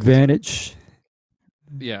the advantage.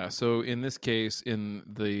 Yeah, so in this case, in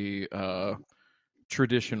the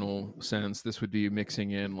traditional sense, this would be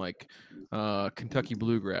mixing in like Kentucky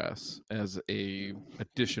bluegrass as a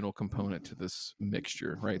additional component to this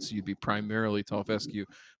mixture, right? So you'd be primarily tall fescue,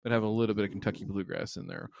 but have a little bit of Kentucky bluegrass in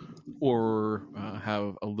there, or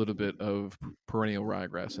have a little bit of perennial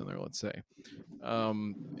ryegrass in there, let's say.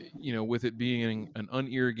 With it being an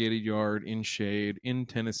unirrigated yard in shade in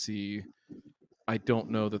Tennessee, I don't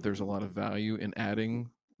know that there's a lot of value in adding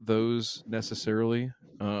those necessarily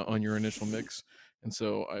on your initial mix. And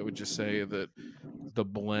so I would just say that the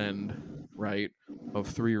blend, right, of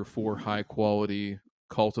 3 or 4 high quality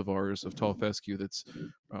cultivars of tall fescue that's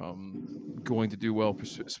going to do well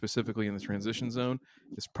specifically in the transition zone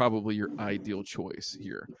is probably your ideal choice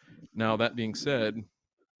here. Now, that being said,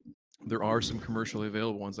 there are some commercially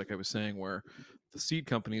available ones, like I was saying, where the seed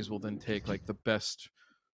companies will then take like the best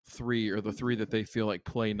 3 or the 3 that they feel like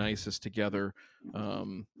play nicest together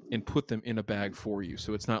and put them in a bag for you.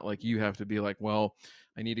 So it's not like you have to be like, well,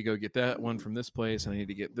 I need to go get that one from this place, and I need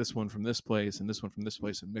to get this one from this place, and this one from this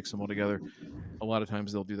place, and mix them all together. A lot of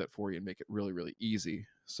times they'll do that for you and make it really, really easy.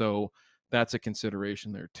 So that's a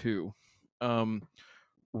consideration there too.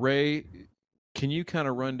 Ray, can you kind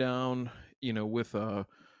of run down, with a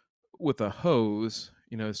hose,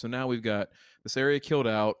 so now we've got this area killed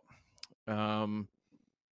out.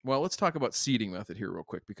 Well, let's talk about seeding method here real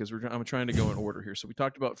quick, because I'm trying to go in order here. So we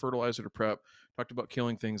talked about fertilizer to prep, talked about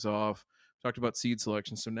killing things off, talked about seed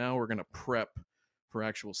selection. So now we're going to prep for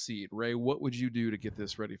actual seed. Ray, what would you do to get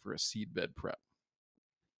this ready for a seed bed prep?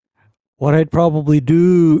 What I'd probably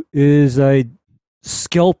do is I'd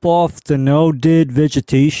scalp off the now dead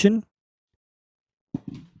vegetation.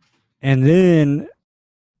 And then,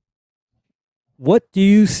 what do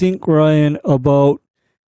you think, Ryan, about...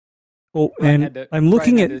 Oh, and I'm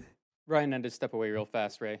looking at... Ryan had to step away real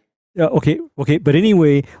fast, Ray. Yeah, okay. But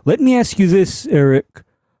anyway, let me ask you this, Eric.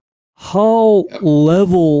 How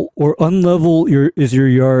level or unlevel is your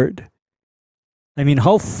yard? I mean,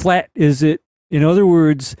 how flat is it? In other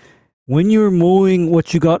words, when you're mowing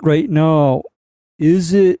what you got right now,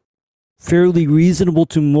 is it fairly reasonable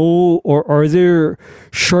to mow, or are there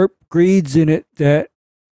sharp grades in it that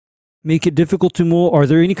make it difficult to mow? Are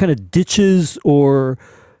there any kind of ditches or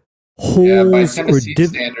holes? Yeah, by Tennessee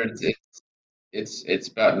standards, it's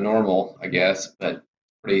about normal, I guess, but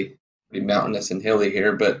pretty mountainous and hilly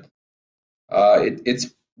here. But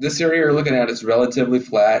it's this area you're looking at is relatively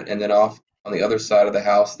flat, and then off on the other side of the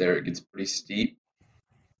house there, it gets pretty steep.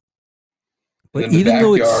 But even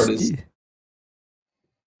though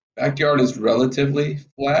backyard is relatively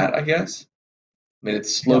flat, I guess. I mean,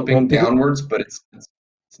 it's sloping downwards, but it's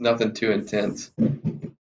nothing too intense.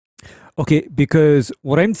 Okay, because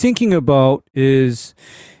what I'm thinking about is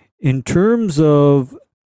in terms of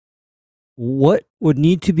what would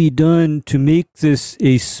need to be done to make this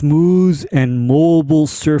a smooth and mowable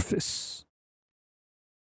surface.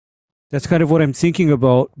 That's kind of what I'm thinking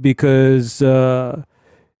about, because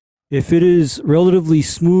if it is relatively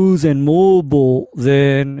smooth and mowable,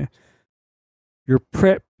 then your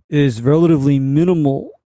prep is relatively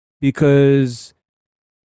minimal, because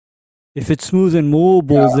if it's smooth and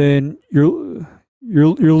mowable, then you're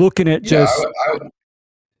looking at just...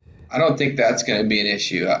 I don't think that's going to be an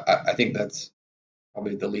issue. I think that's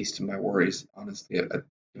probably the least of my worries, honestly,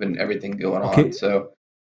 given everything going on. So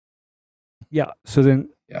yeah. So then,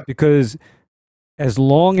 because as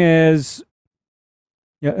long as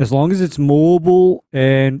it's mowable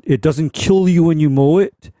and it doesn't kill you when you mow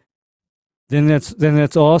it, then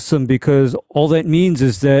that's awesome, because all that means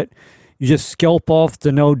is that you just scalp off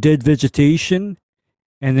the now dead vegetation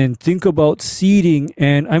and then think about seeding.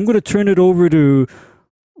 And I'm going to turn it over to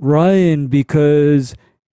Ryan, because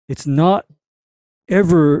it's not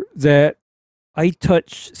ever that I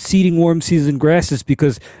touch seeding warm season grasses,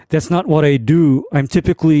 because that's not what I do. I'm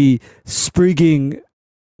typically sprigging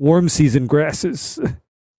warm season grasses.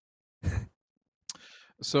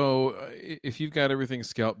 So if you've got everything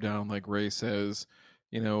scalped down, like Ray says,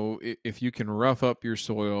 if you can rough up your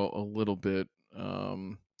soil a little bit,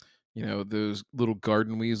 those little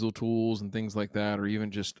garden weasel tools and things like that, or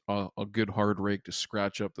even just a good hard rake to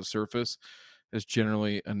scratch up the surface, is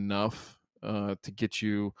generally enough to get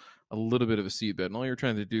you a little bit of a seed bed. And all you're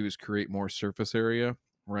trying to do is create more surface area,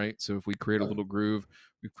 right? So if we create a little groove,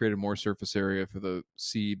 we've created more surface area for the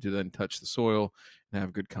seed to then touch the soil and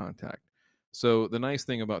have good contact. So the nice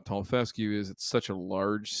thing about tall fescue is it's such a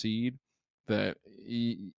large seed that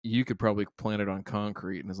you could probably plant it on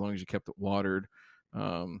concrete, and as long as you kept it watered,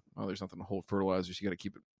 there's nothing to hold fertilizers. You got to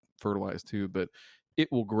keep it fertilized too, but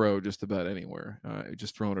it will grow just about anywhere.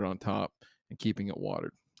 Just throwing it on top and keeping it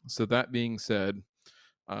watered. So that being said,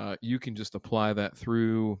 you can just apply that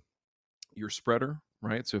through your spreader,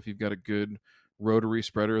 right? So if you've got a good rotary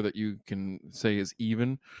spreader that you can say is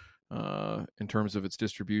even in terms of its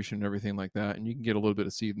distribution and everything like that, and you can get a little bit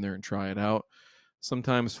of seed in there and try it out.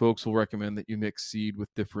 Sometimes folks will recommend that you mix seed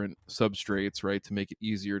with different substrates, right, to make it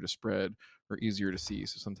easier to spread or easier to see.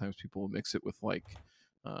 So sometimes people will mix it with like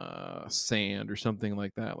sand or something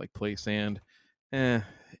like that, like play sand.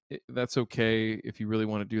 That's okay if you really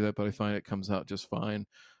want to do that, but I find it comes out just fine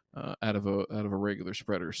out of a regular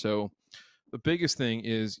spreader. So the biggest thing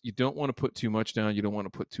is you don't want to put too much down. You don't want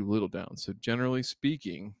to put too little down. So generally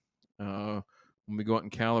speaking, when we go out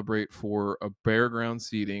and calibrate for a bare ground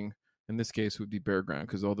seeding, in this case it would be bare ground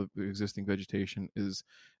because all the existing vegetation is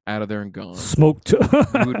out of there and gone. Smoked.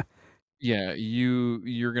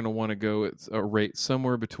 You're going to want to go at a rate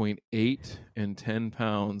somewhere between 8 and 10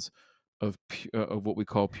 pounds of what we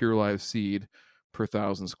call pure live seed per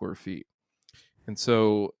 1,000 square feet. And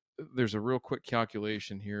so there's a real quick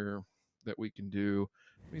calculation here that we can do.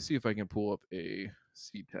 Let me see if I can pull up a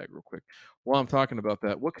seed tag real quick. While I'm talking about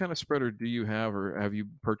that, what kind of spreader do you have, or have you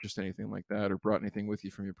purchased anything like that or brought anything with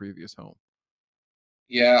you from your previous home?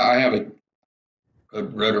 Yeah, I have a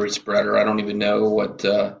rotary spreader. I don't even know what,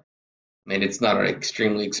 it's not an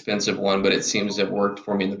extremely expensive one, but it seems to have worked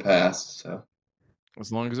for me in the past. So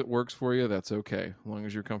as long as it works for you, that's okay. As long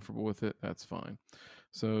as you're comfortable with it, that's fine.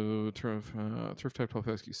 So turf type 12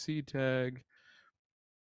 fescue seed tag.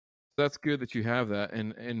 That's good that you have that.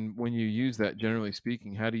 And when you use that, generally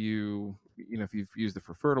speaking, how do you, if you've used it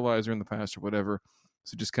for fertilizer in the past or whatever,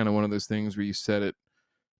 so just kind of one of those things where you set it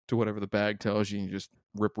to whatever the bag tells you and you just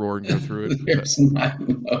rip roar and go through it? There's my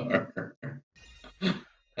mower.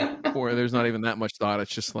 Or there's not even that much thought.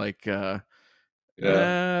 It's just like,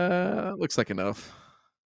 looks like enough.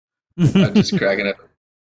 I'm just cracking up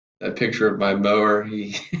a picture of my mower.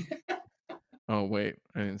 Oh, wait,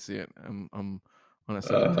 I didn't see it. I'm on a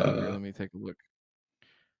separate tab here. Let me take a look.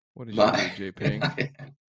 What did you do, J-Ping?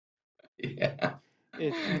 Yeah.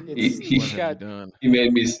 He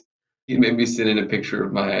made me send in a picture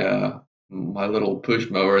of my my little push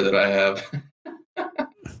mower that I have.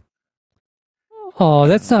 Oh,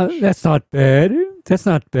 that's not bad. That's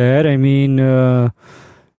not bad. I mean, not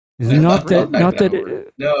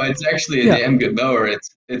that. No, it's actually a damn good mower.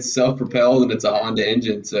 It's self-propelled and it's a Honda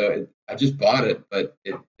engine, so I just bought it, but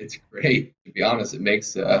it's great. To be honest, it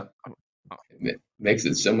makes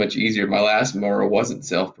it so much easier. My last mower wasn't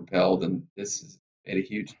self-propelled, and this has made a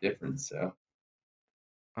huge difference. So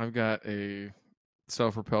I've got a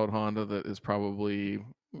self-propelled Honda that is probably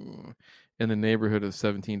in the neighborhood of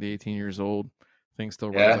 17 to 18 years old. Thing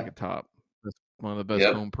still runs like a top. That's one of the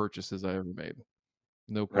best home purchases I ever made.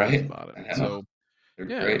 No questions about it. So they're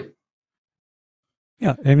great.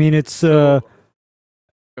 Yeah, I mean it's there.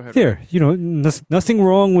 Nothing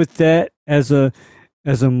wrong with that as a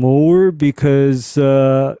mower, because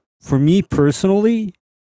for me personally,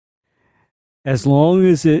 as long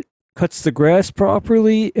as it cuts the grass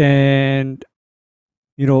properly and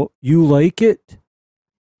you like it,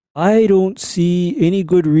 I don't see any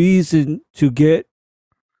good reason to get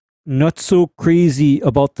not so crazy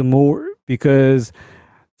about the mower, because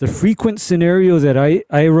the frequent scenario that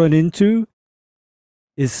I run into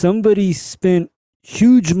is somebody spent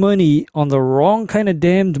huge money on the wrong kind of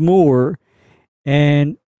damned mower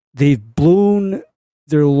and they've blown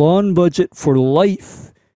their lawn budget for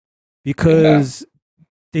life because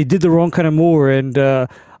they did the wrong kind of mower. And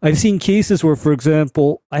I've seen cases where, for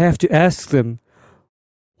example, I have to ask them,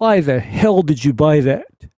 why the hell did you buy that?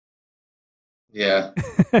 Yeah.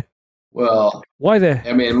 Well, Why the?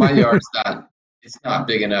 I mean, my yard's it's not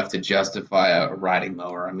big enough to justify a riding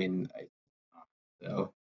mower. I mean,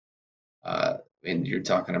 so, I mean, you're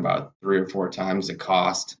talking about 3 or 4 times the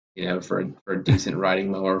cost, for a decent riding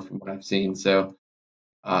mower from what I've seen. So,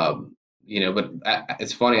 but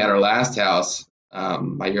it's funny at our last house,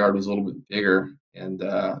 my yard was a little bit bigger, and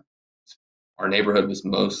our neighborhood was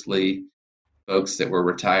mostly folks that were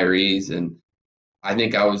retirees, and I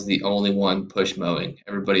think I was the only one push mowing.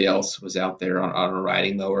 Everybody else was out there on a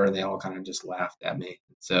riding mower, and they all kind of just laughed at me.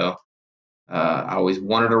 So I always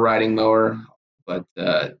wanted a riding mower, but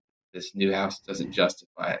this new house doesn't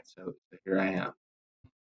justify it. So here I am.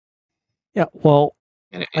 Yeah, well,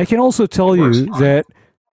 And I can also tell works you fine.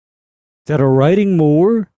 that a riding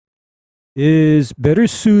mower is better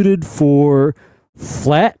suited for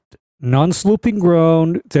flat, non-sloping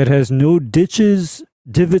ground that has no ditches,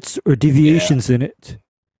 divots, or deviations in it.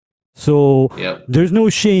 So Yep. there's no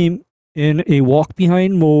shame in a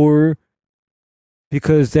walk-behind mower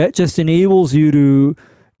because that just enables you to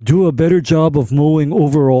do a better job of mowing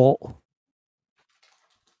overall.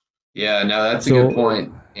 Yeah, no, that's a good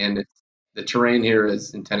point. And the terrain here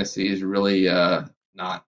in Tennessee is really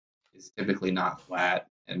is typically not flat.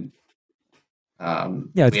 And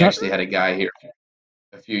we actually had a guy here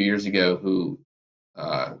a few years ago who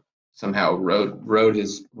somehow rode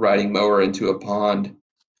his riding mower into a pond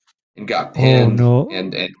and got pinned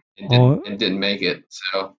and didn't make it.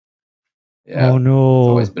 So yeah, oh no, it's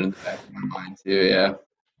always been in the back of my mind too. Yeah,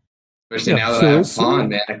 especially now that I have a pond,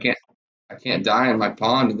 man. I can't die in my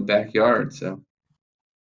pond in the backyard. So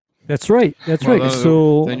that's right. That's right.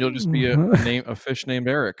 So then you'll just be a fish named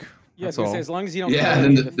Eric. Yeah, that's all. as long as you don't. Yeah,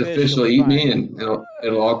 then the fish will eat me, and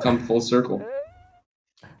it'll all come full circle.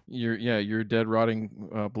 Your dead, rotting,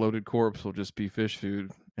 bloated corpse will just be fish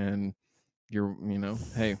food, and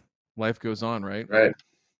hey, life goes on, right? Right.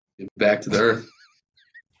 Get back to the earth.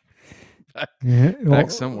 Back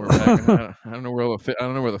somewhere. I don't know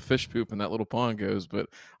where the fish poop in that little pond goes, but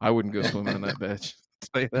I wouldn't go swimming in that bitch.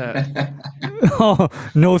 Say that. Oh,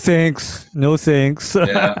 no thanks. No thanks.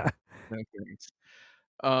 Yeah. No thanks.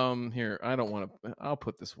 Here, I don't want to. I'll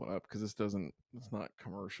put this one up because it's not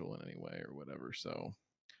commercial in any way or whatever. So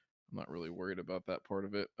I'm not really worried about that part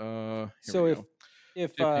of it. So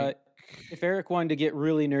if Erik wanted to get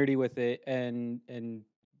really nerdy with it and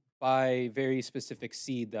buy very specific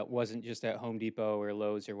seed that wasn't just at Home Depot or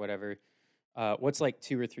Lowe's or whatever, what's like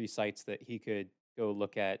 2 or 3 sites that he could go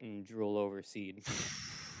look at and drool over seed?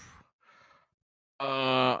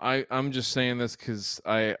 I'm just saying this because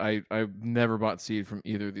I've never bought seed from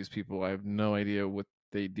either of these people. I have no idea what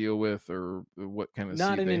they deal with or what kind of seed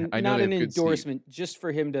I know not an endorsement, seed. Just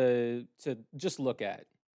for him to just look at.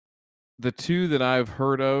 The 2 that I've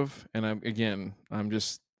heard of, and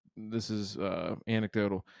this is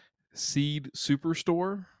anecdotal. Seed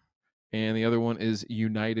Superstore, and the other one is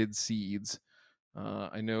United Seeds.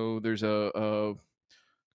 I know there's a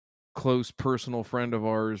close personal friend of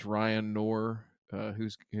ours, Ryan Knorr,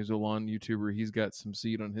 who's a lawn YouTuber. He's got some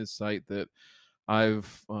seed on his site that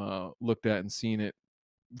I've looked at and seen it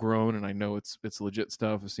grown, and I know it's legit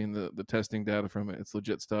stuff. I've seen the testing data from it. It's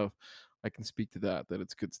legit stuff. I can speak to that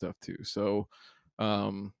it's good stuff too. So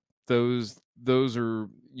those are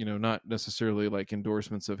not necessarily like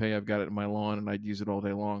endorsements of, hey, I've got it in my lawn and I'd use it all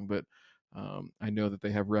day long, but I know that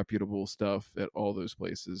they have reputable stuff at all those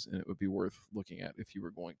places, and it would be worth looking at if you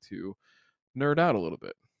were going to nerd out a little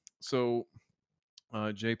bit. So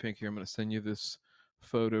J Pink here, I'm going to send you this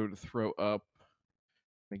photo to throw up.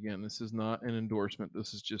 Again, this is not an endorsement.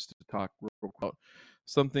 This is just to talk real about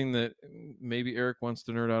something that maybe Erik wants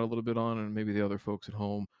to nerd out a little bit on, and maybe the other folks at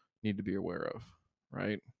home need to be aware of,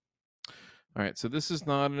 right? All right, so this is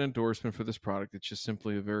not an endorsement for this product. It's just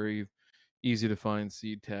simply a very easy to find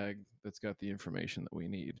seed tag that's got the information that we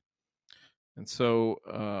need. And so,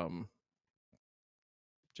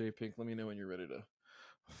 J Pink, let me know when you're ready to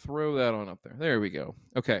throw that on up there. There we go.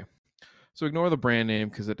 Okay. So ignore the brand name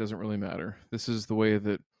because it doesn't really matter. This is the way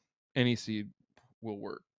that any seed will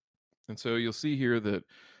work. And so you'll see here that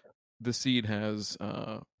the seed has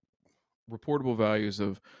reportable values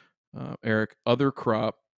of Erik, other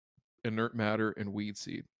crop, inert matter, and weed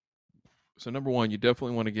seed. So number one, you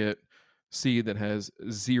definitely want to get seed that has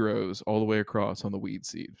zeros all the way across on the weed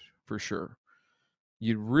seed for sure.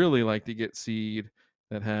 You'd really like to get seed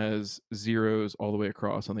that has zeros all the way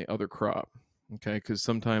across on the other crop. Okay, because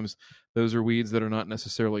sometimes those are weeds that are not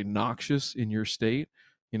necessarily noxious in your state,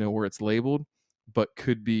 where it's labeled, but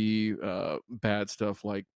could be bad stuff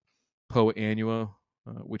like Poa annua,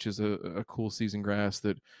 which is a cool season grass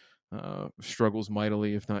that struggles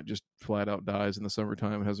mightily, if not just flat out dies in the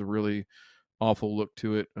summertime. It has a really awful look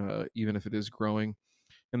to it, even if it is growing.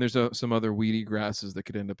 And there's some other weedy grasses that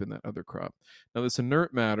could end up in that other crop. Now, this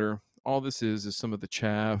inert matter, all this is some of the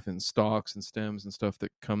chaff and stalks and stems and stuff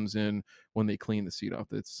that comes in when they clean the seed off.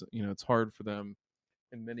 It's it's hard for them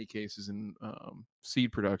in many cases in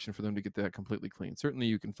seed production for them to get that completely clean. Certainly,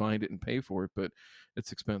 you can find it and pay for it, but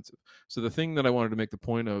it's expensive. So the thing that I wanted to make the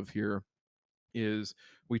point of here is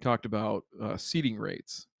we talked about seeding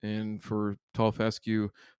rates, and for tall fescue,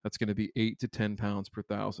 that's going to be 8 to 10 pounds per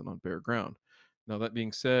thousand on bare ground. Now, that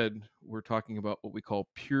being said, we're talking about what we call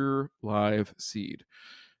pure live seed.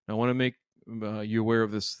 Now, I want to make you aware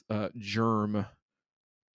of this germ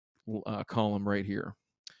column right here.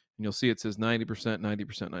 And you'll see it says 90%, 90%,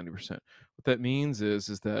 90%. What that means is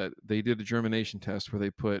that they did a germination test where they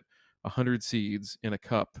put 100 seeds in a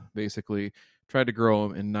cup, basically, tried to grow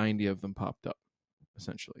them, and 90 of them popped up,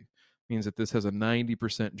 essentially. It means that this has a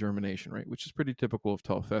 90% germination rate, which is pretty typical of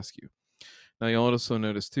tall fescue. Now, you'll also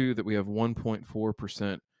notice, too, that we have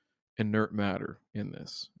 1.4% inert matter in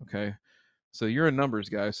this, okay? So you're in numbers,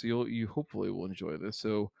 guys, so you hopefully will enjoy this.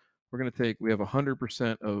 So we're going to we have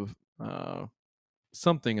 100% of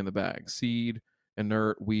something in the bag, seed,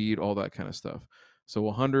 inert, weed, all that kind of stuff. So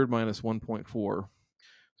 100 minus 1.4, so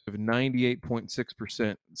we have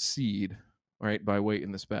 98.6% seed, right, by weight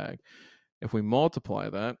in this bag. If we multiply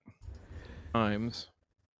that times,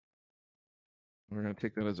 we're going to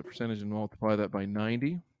take that as a percentage and multiply that by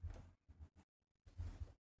 90.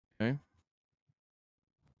 Okay.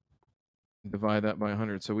 Divide that by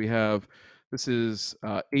 100. So we have, this is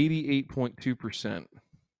 88.2%.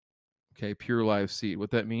 Okay, pure live seed.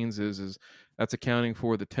 What that means is that's accounting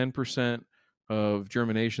for the 10% of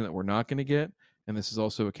germination that we're not going to get, and this is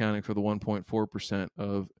also accounting for the 1.4%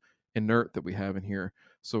 of inert that we have in here.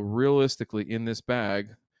 So realistically, in this bag,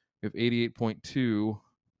 we have 88.2.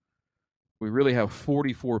 We really have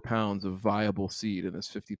 44 pounds of viable seed in this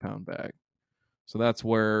 50-pound bag. So that's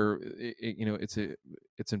where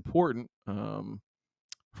it's important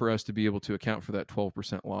for us to be able to account for that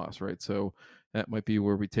 12% loss, right? So that might be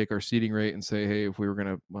where we take our seeding rate and say, hey, if we were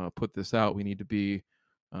going to put this out, we need to be,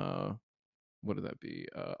 what would that be?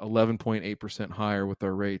 11.8% higher with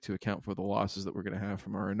our rate to account for the losses that we're going to have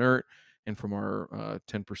from our inert and from our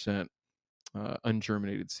 10%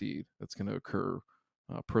 ungerminated seed that's going to occur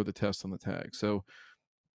per the test on the tag. So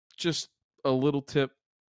just a little tip.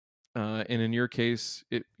 And in your case,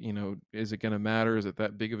 is it going to matter? Is it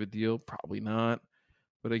that big of a deal? Probably not.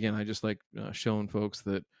 But again, I just like showing folks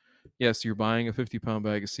that, yes, you're buying a 50-pound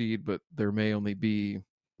bag of seed, but there may only be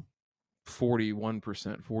 41%,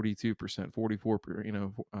 42%, 44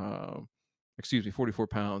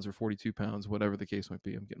 pounds or 42 pounds, whatever the case might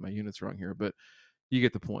be. I'm getting my units wrong here, but you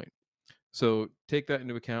get the point. So take that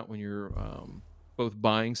into account when you're both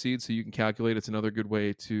buying seeds, so you can calculate. It's another good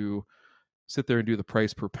way to sit there and do the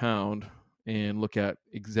price per pound and look at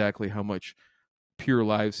exactly how much pure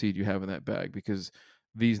live seed you have in that bag, because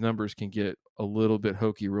these numbers can get a little bit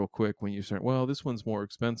hokey real quick when you start, well, this one's more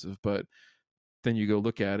expensive, but then you go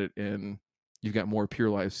look at it and you've got more pure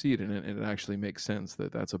live seed in it, and it actually makes sense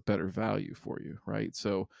that that's a better value for you, right?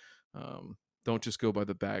 So don't just go by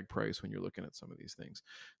the bag price when you're looking at some of these things.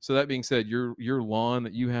 So that being said, your lawn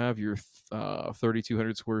that you have, your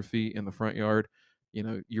 3,200 square feet in the front yard,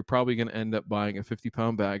 you're probably going to end up buying a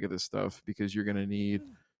 50-pound bag of this stuff, because you're going to need,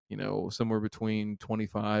 somewhere between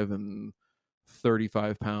 25 and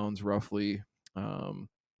 35 pounds roughly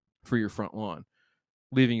for your front lawn,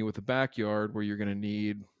 leaving you with a backyard where you're going to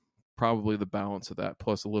need probably the balance of that,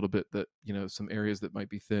 plus a little bit that, some areas that might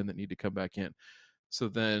be thin that need to come back in. So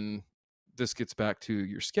then this gets back to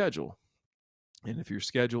your schedule. And if your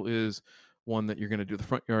schedule is one that you're going to do the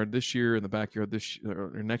front yard this year and the backyard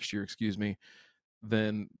or next year,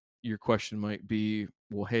 then your question might be,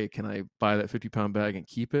 well, hey, can I buy that 50-pound bag and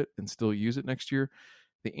keep it and still use it next year?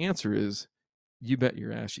 The answer is, you bet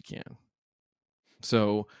your ass you can.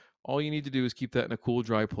 So all you need to do is keep that in a cool,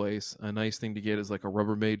 dry place. A nice thing to get is like a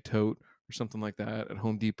Rubbermaid tote or something like that at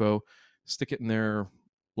Home Depot. Stick it in there,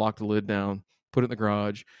 lock the lid down, put it in the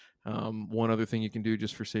garage. One other thing you can do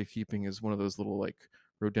just for safekeeping is one of those little like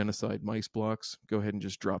rodenticide mice blocks. Go ahead and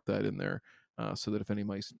just drop that in there so that if any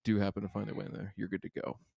mice do happen to find their way in there, you're good to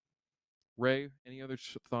go. Ray, any other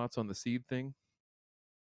thoughts on the seed thing?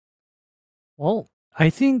 Well, I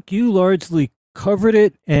think you largely covered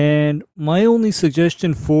it, and my only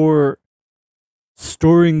suggestion for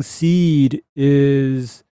storing seed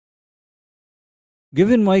is,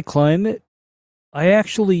 given my climate, I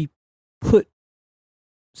actually put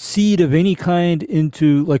seed of any kind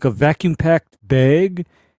into like a vacuum packed bag,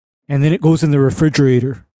 and then it goes in the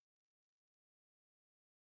refrigerator.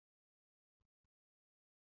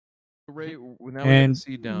 Ray, now we got the And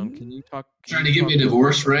seed down. Can you talk? Trying to get me a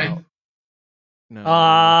divorce, Ray?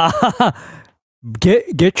 No.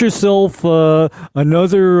 get yourself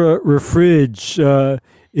another refridge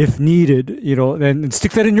if needed, and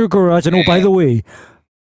stick that in your garage. And oh, by the way,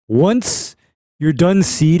 once you're done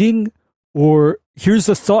seeding, or here's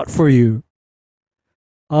a thought for you.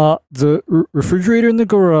 The refrigerator in the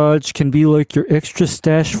garage can be like your extra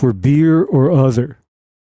stash for beer or other.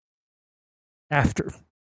 After.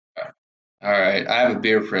 All right. I have a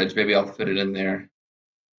beer fridge. Maybe I'll fit it in there.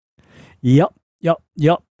 Yep.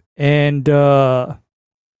 And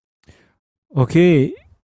okay,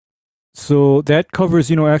 so that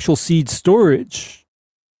covers actual seed storage.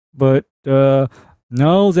 But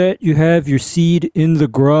now that you have your seed in the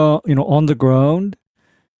ground, on the ground,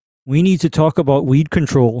 we need to talk about weed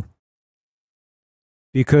control,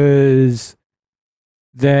 because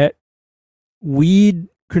that weed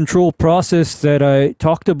control process that I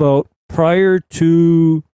talked about prior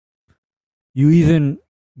to you even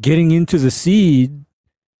getting into the seed.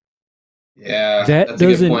 Yeah, that's a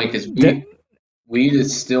good point, because weed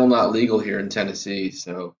is still not legal here in Tennessee,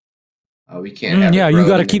 so we can't have it you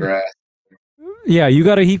got to in the keep grass. Yeah, you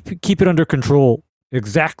got to keep it under control.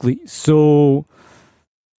 Exactly. So,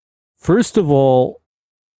 first of all,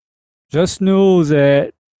 just know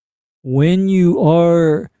that when you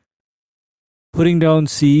are putting down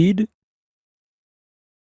seed,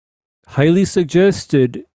 highly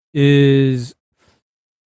suggested is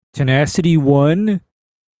tenacity 1,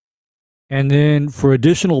 and then for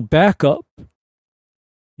additional backup,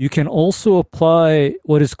 you can also apply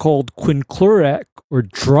what is called quinclorac or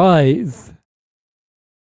drive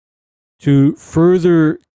to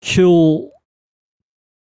further kill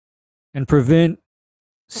and prevent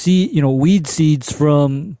weed seeds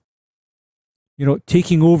from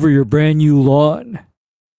taking over your brand new lawn.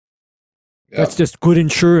 Yep. That's just good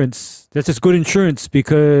insurance.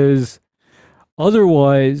 Because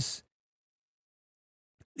otherwise,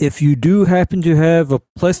 if you do happen to have a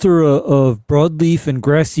plethora of broadleaf and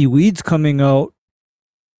grassy weeds coming out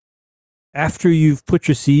after you've put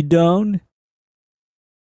your seed down,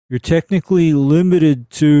 you're technically limited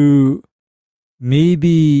to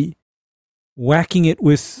maybe whacking it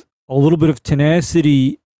with a little bit of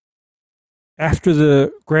tenacity after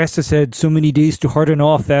the grass has had so many days to harden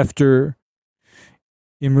off after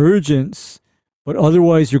emergence. But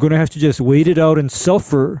otherwise, you're going to have to just wait it out and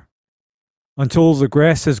suffer until the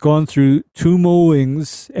grass has gone through 2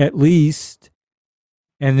 mowings at least,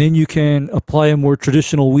 and then you can apply a more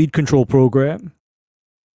traditional weed control program.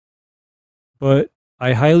 But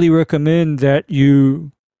I highly recommend that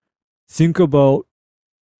you think about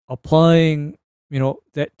applying,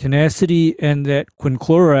 that tenacity and that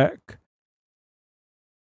quinclorac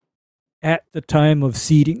at the time of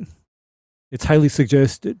seeding. It's highly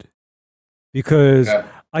suggested, because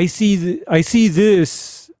I see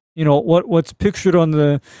this, what's pictured on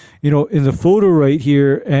the, in the photo right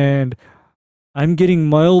here, and I'm getting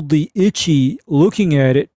mildly itchy looking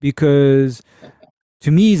at it, because to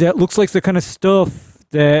me that looks like the kind of stuff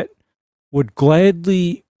that would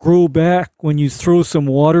gladly grow back when you throw some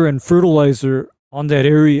water and fertilizer on that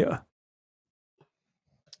area.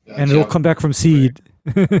 Gotcha. And it'll come back from seed.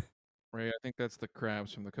 Ray, I think that's the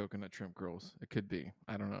crabs from the coconut shrimp girls. It could be.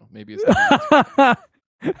 I don't know. Maybe it's not.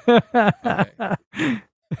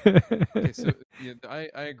 Okay, so I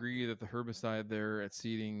agree that the herbicide there at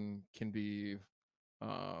seeding can be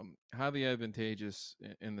highly advantageous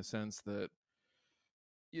in the sense that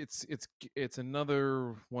it's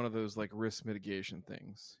another one of those like risk mitigation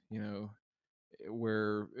things,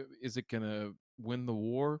 where is it going to win the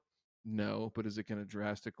war? No, but is it going to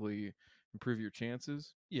drastically improve your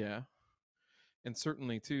chances? Yeah. And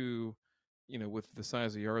certainly too, with the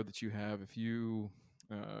size of yard that you have, if you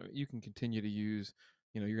you can continue to use,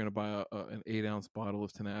 you're going to buy an 8-ounce bottle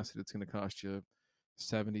of tenacity that's going to cost you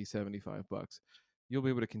 $75. You'll be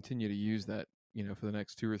able to continue to use that, for the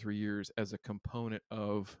next 2 or 3 years as a component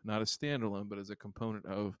of, not a standalone, but as a component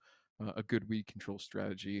of a good weed control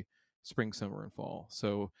strategy, spring, summer, and fall.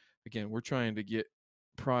 So again, we're trying to get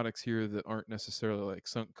products here that aren't necessarily like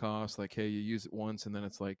sunk costs, like, hey, you use it once and then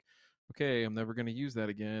it's like, okay, I'm never going to use that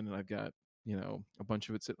again, and I've got a bunch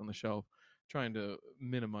of it sitting on the shelf. Trying to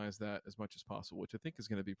minimize that as much as possible, which I think is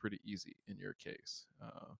going to be pretty easy in your case.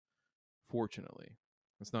 Fortunately,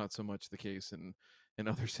 it's not so much the case in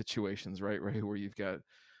other situations, right? Where you've got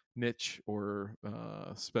niche or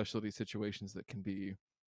specialty situations that can be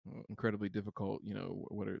incredibly difficult.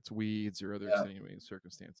 Whether it's weeds or other extenuating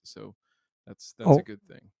circumstances. So that's a good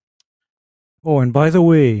thing. Oh, and by the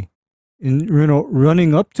way,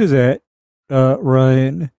 running up to that,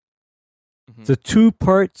 Ryan, the 2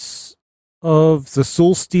 parts of the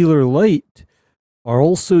Soul Stealer Light are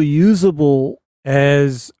also usable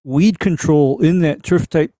as weed control in that turf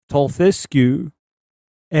type tall fescue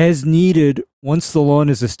as needed once the lawn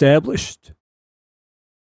is established.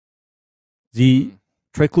 The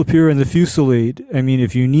triclopyr and the fusillade, I mean,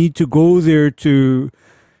 if you need to go there to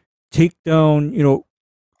take down,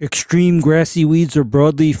 extreme grassy weeds or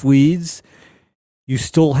broadleaf weeds, you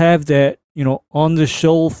still have that, on the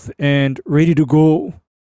shelf and ready to go.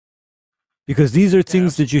 Because these are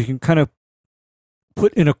things that you can kind of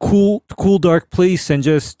put in a cool, dark place and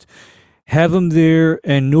just have them there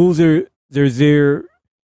and know they're there,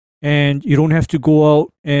 and you don't have to go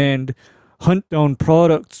out and hunt down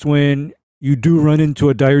products when you do run into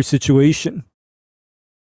a dire situation.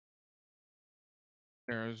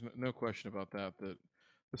 There's no question about that. That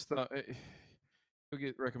the stuff you'll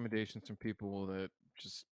get recommendations from people that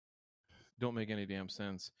just don't make any damn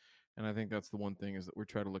sense, and I think that's the one thing is that we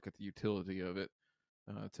try to look at the utility of it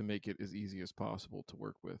to make it as easy as possible to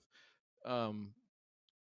work with.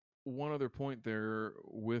 One other point there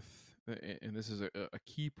with, and this is a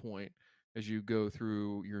key point as you go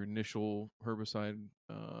through your initial herbicide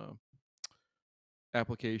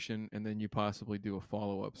application, and then you possibly do a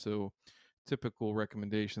follow-up. So typical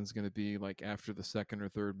recommendation is going to be like after the second or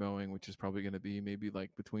third mowing, which is probably going to be maybe like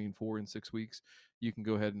between 4 and 6 weeks, you can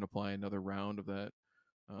go ahead and apply another round of that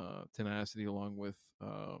tenacity along with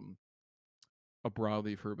a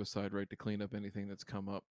broadleaf herbicide, right, to clean up anything that's come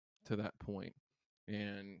up to that point.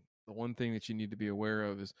 And the one thing that you need to be aware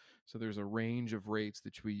of is, so there's a range of rates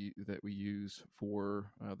that we use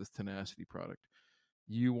for this tenacity product.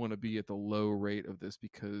 You want to be at the low rate of this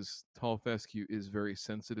because tall fescue is very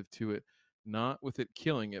sensitive to it, not with it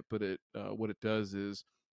killing it, but it what it does is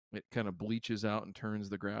it kind of bleaches out and turns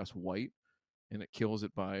the grass white, and it kills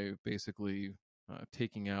it by basically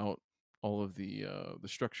taking out all of the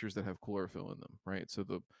structures that have chlorophyll in them, right? So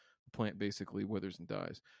the plant basically withers and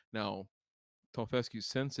dies. Now, tall fescue is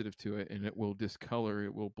sensitive to it, and it will discolor,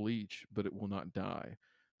 it will bleach, but it will not die.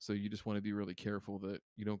 So you just want to be really careful that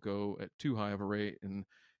you don't go at too high of a rate, and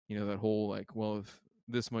that whole like, well, if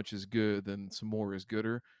this much is good, then some more is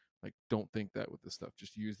gooder. Like, don't think that with this stuff.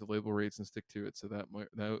 Just use the label rates and stick to it. So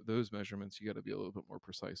those measurements you got to be a little bit more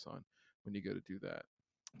precise on when you go to do that.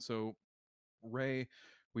 So, Ray,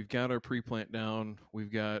 we've got our pre-plant down.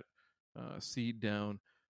 We've got seed down.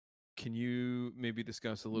 Can you maybe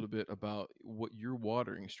discuss a little bit about what your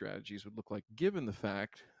watering strategies would look like, given the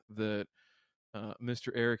fact that Mr.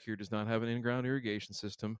 Erik here does not have an in-ground irrigation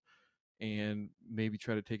system, and maybe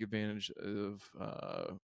try to take advantage of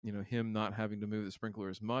him not having to move the sprinkler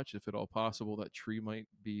as much, if at all possible? That tree might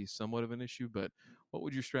be somewhat of an issue, but what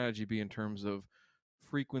would your strategy be in terms of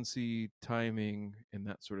frequency, timing, and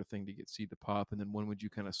that sort of thing to get seed to pop? And then when would you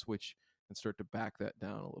kind of switch and start to back that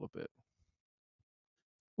down a little bit?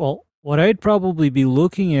 Well, what I'd probably be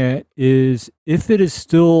looking at is if it is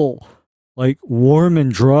still like warm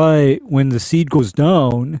and dry when the seed goes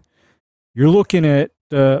down, you're looking at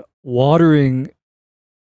watering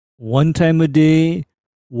one time a day,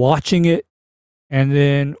 watching it, and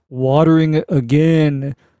then watering it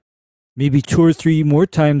again maybe 2 or 3 more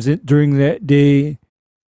times during that day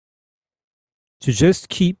to just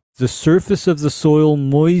keep the surface of the soil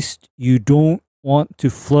moist. You don't want to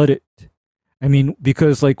flood it. I mean,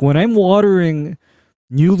 because like when I'm watering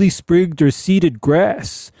newly sprigged or seeded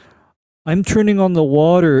grass, I'm turning on the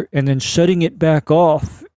water and then shutting it back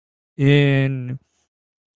off in,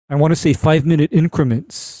 I want to say, 5-minute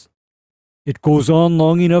increments. It goes on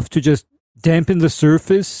long enough to just dampen the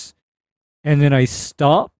surface, and then I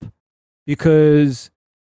stop, because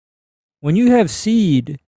when you have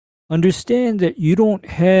seed, understand that you don't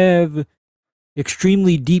have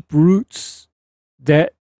extremely deep roots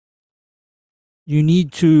that you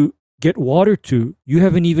need to get water to. You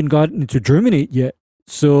haven't even gotten it to germinate yet.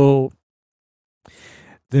 So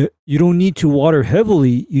you don't need to water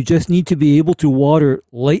heavily. You just need to be able to water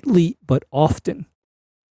lightly but often.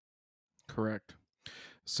 Correct.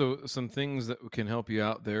 So some things that can help you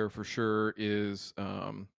out there for sure is,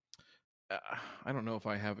 I don't know if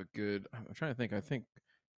I have a good, I'm trying to think. I think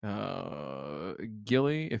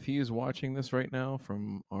Gilly, if he is watching this right now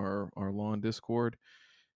from our lawn Discord,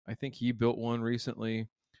 I think he built one recently,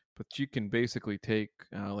 but you can basically take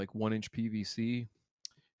like 1-inch PVC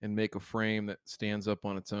and make a frame that stands up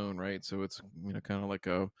on its own, right? So it's kind of like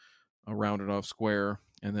a rounded off square,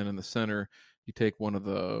 and then in the center you take one of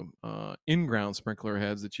the in-ground sprinkler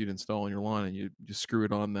heads that you'd install on your lawn, and you just screw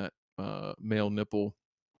it on that male nipple,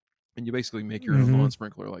 and you basically make your own lawn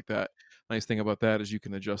sprinkler like that. Nice thing about that is you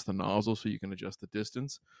can adjust the nozzle, so you can adjust the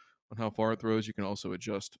distance on how far it throws. You can also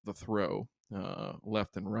adjust the throw,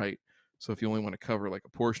 left and right. So if you only want to cover like a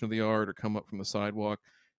portion of the yard or come up from the sidewalk,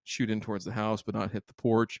 shoot in towards the house but not hit the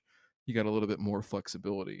porch, you got a little bit more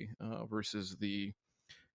flexibility versus the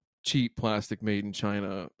cheap plastic made in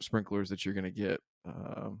China sprinklers that you're going to get,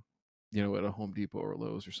 at a Home Depot or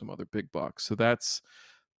Lowe's or some other big box. So that's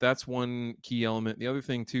one key element. The other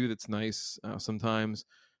thing too that's nice sometimes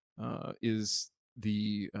is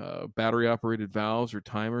the battery operated valves or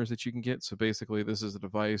timers that you can get. So basically, this is a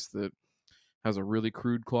device that has a really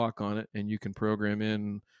crude clock on it, and you can program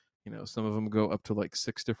in. Some of them go up to like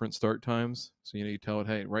 6 different start times. So you tell it,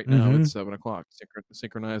 hey, right now Mm-hmm. it's 7 o'clock.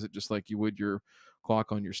 Synchronize it just like you would your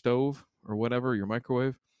clock on your stove or whatever, your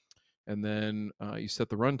microwave. And then you set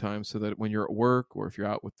the runtime so that when you're at work or if you're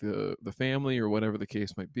out with the family or whatever the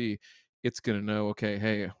case might be, it's going to know, okay,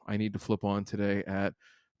 hey, I need to flip on today at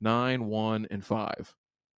 9, 1, and 5,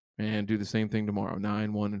 and do the same thing tomorrow,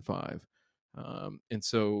 9, 1, and 5. And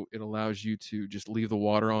so it allows you to just leave the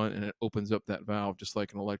water on, and it opens up that valve just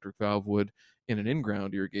like an electric valve would in an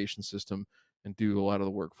in-ground irrigation system, and do a lot of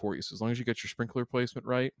the work for you. So as long as you get your sprinkler placement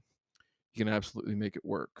right, you can absolutely make it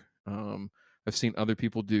work. I've seen other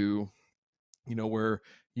people do, where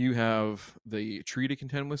you have the tree to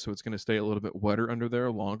contend with, so it's going to stay a little bit wetter under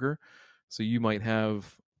there longer. So you might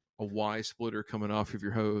have a Y splitter coming off of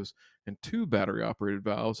your hose and 2 battery operated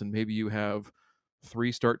valves, and maybe you have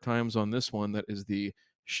 3 start times on this one that is the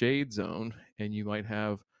shade zone, and you might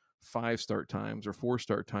have 5 start times or 4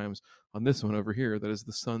 start times on this one over here that is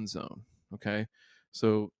the sun zone. Okay.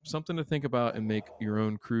 So something to think about and make your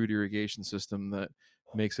own crude irrigation system that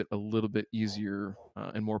makes it a little bit easier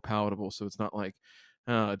and more palatable. So it's not like,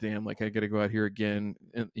 damn, like I got to go out here again,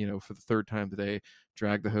 and for the 3rd time today,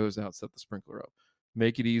 drag the hose out, set the sprinkler up.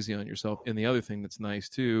 Make it easy on yourself. And the other thing that's nice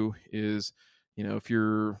too is, if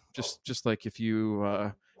you're just like if you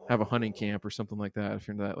have a hunting camp or something like that, if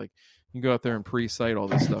you're into that, like you can go out there and pre-site all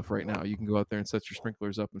this stuff right now. You can go out there and set your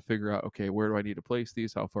sprinklers up and figure out, okay, where do I need to place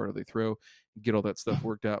these? How far do they throw? Get all that stuff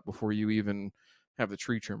worked out before you even have the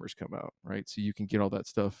tree trimmers come out, right? So you can get all that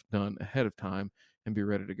stuff done ahead of time and be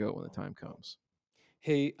ready to go when the time comes.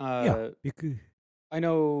 Hey, Yeah, because I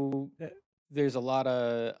know there's a lot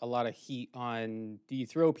of heat on. Do you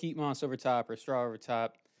throw peat moss over top or straw over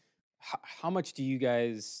top? How much do you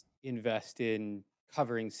guys invest in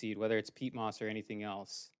covering seed, whether it's peat moss or anything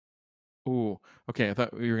else? Ooh, okay. I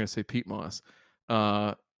thought you were going to say peat moss.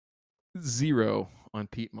 Uh, 0 on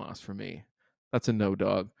peat moss for me. That's a no,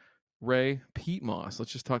 dog. Ray, peat moss.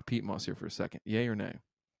 Let's just talk peat moss here for a second. Yay or nay?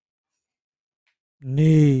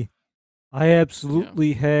 nay, I Yeah.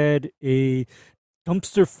 absolutely had a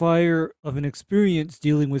dumpster fire of an experience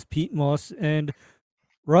dealing with peat moss. And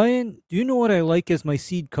Ryan, do you know what I like as my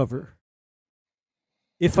seed cover?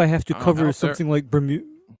 If I have to cover Out there, something like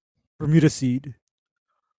Bermuda seed,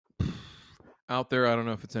 out there. I don't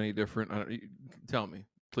know if it's any different. Tell me,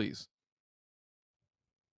 please.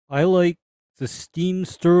 I like the steam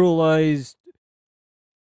sterilized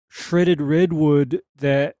shredded redwood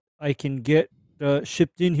that I can get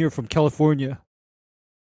shipped in here from California.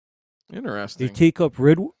 They Interesting. take up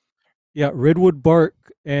redwood bark,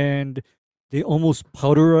 and they almost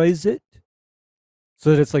powderize it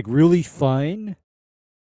so that it's like really fine.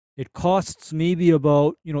 It costs maybe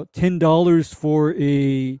about $10 for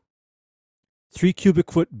a 3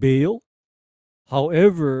 cubic foot bale.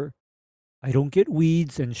 However, I don't get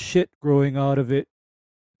weeds and shit growing out of it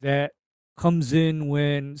that comes in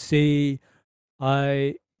when, say,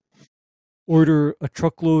 I order a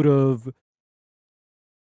truckload of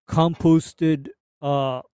composted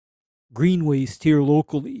green waste here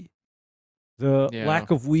locally. The Yeah.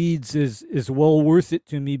 lack of weeds is well worth it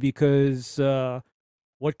to me because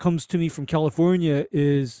what comes to me from California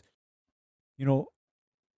is, you know,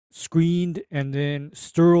 screened and then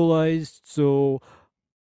sterilized, so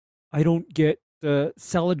I don't get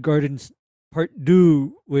salad gardens part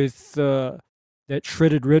due with that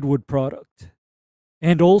shredded redwood product.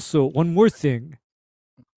 And also, one more thing: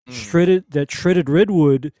 Mm. shredded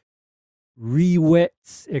redwood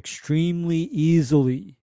re-wets extremely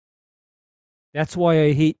easily. That's why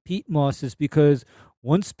I hate peat moss, is because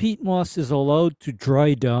once peat moss is allowed to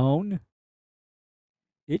dry down,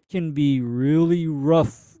 it can be really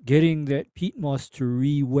rough getting that peat moss to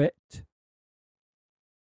re-wet.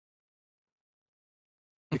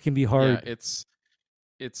 It can be Yeah. hard. It's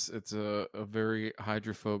a very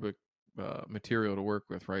hydrophobic material to work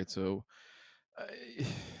with, right? So,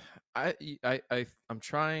 I'm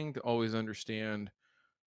trying to always understand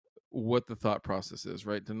what the thought process is,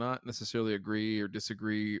 right? To not necessarily agree or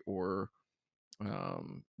disagree or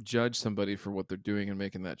judge somebody for what they're doing and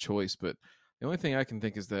making that choice, but The only thing I can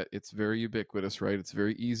think is that it's very ubiquitous, right? It's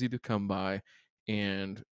very easy to come by,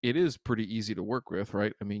 and it is pretty easy to work with,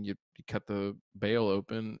 right? I mean, you cut the bale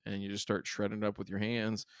open and you just start shredding it up with your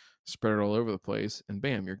hands, spread it all over the place, and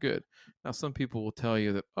bam, you're good. Now, some people will tell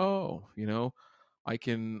you that, oh, I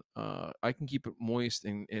can keep it moist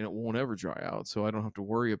and it won't ever dry out, so I don't have to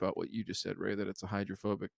worry about what you just said, Ray, that it's a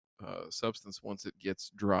hydrophobic substance once it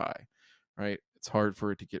gets dry, right? It's hard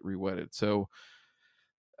for it to get re-wetted. So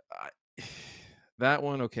I, that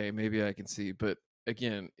one, okay, maybe I can see, but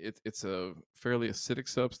again, it's a fairly acidic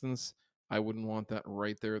substance. I wouldn't want that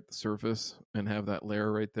right there at the surface and have that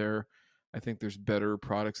layer right there. I think there's better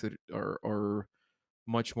products that are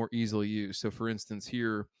much more easily used. So, for instance,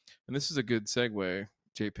 here, and this is a good segue,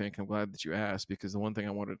 J Pink, I'm glad that you asked, because the one thing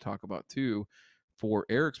I wanted to talk about too for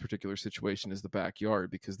Eric's particular situation is the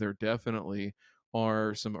backyard, because there definitely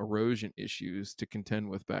are some erosion issues to contend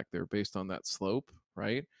with back there based on that slope,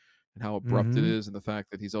 right? And how abrupt it Mm-hmm. is, and the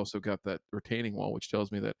fact that he's also got that retaining wall, which tells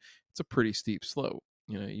me that it's a pretty steep slope.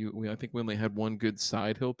 I think we only had one good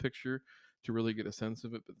side hill picture to really get a sense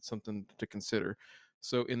of it, but it's something to consider.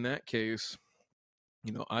 So in that case,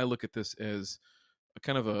 I look at this as a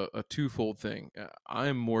kind of a twofold thing.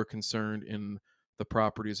 I'm more concerned in the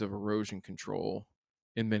properties of erosion control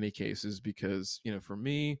in many cases because, for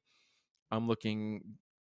me, I'm looking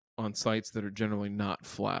on sites that are generally not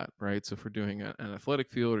flat, right? So if we're doing an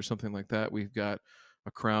athletic field or something like that, we've got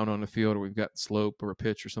a crown on the field or we've got slope or a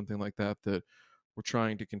pitch or something like that we're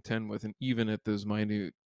trying to contend with. And even at those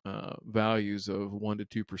minute values of 1 to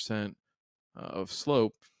 2% of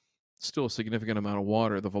slope, still a significant amount of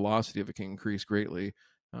water. The velocity of it can increase greatly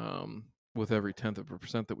with every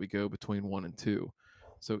 0.1% that we go between 1 and 2.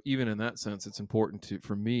 So even in that sense, it's important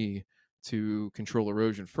for me to control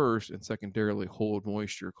erosion first and secondarily hold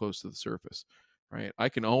moisture close to the surface, right? I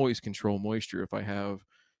can always control moisture if I have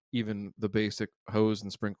even the basic hose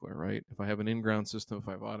and sprinkler, right? If I have an in-ground system, if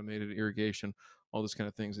I have automated irrigation, all those kind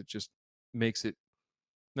of things, it just makes it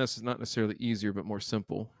not necessarily easier, but more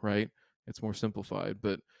simple, right? It's more simplified,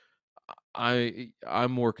 but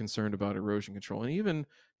I'm more concerned about erosion control. And even,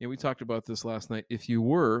 we talked about this last night. If you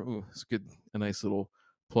were, it's a nice little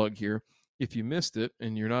plug here. If you missed it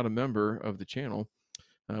and you're not a member of the channel,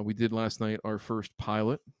 we did last night our first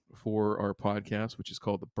pilot for our podcast, which is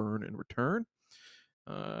called the Burn and Return.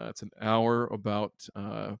 It's an hour about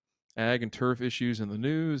ag and turf issues in the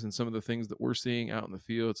news and some of the things that we're seeing out in the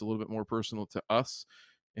field. It's a little bit more personal to us,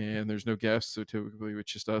 and there's no guests, so typically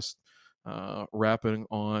it's just us rapping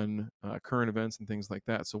on current events and things like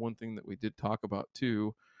that. So one thing that we did talk about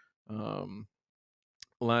too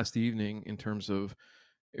last evening in terms of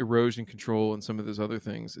erosion control and some of those other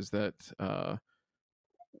things is that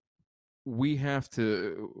we're gonna have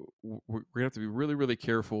to be really, really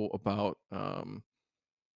careful about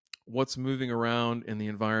what's moving around in the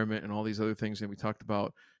environment and all these other things. And we talked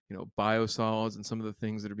about, biosolids and some of the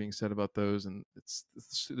things that are being said about those. And it's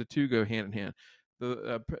the two go hand in hand.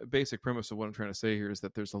 The basic premise of what I'm trying to say here is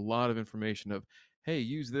that there's a lot of information of, hey,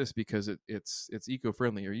 use this because it's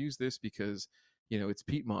eco-friendly, or use this because, it's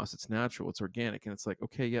peat moss, it's natural, it's organic. And it's like,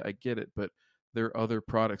 okay, yeah, I get it. But there are other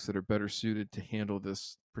products that are better suited to handle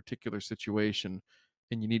this particular situation,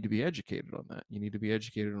 and you need to be educated on that. You need to be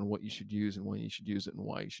educated on what you should use and when you should use it and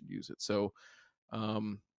why you should use it. So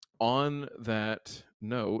on that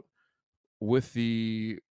note, with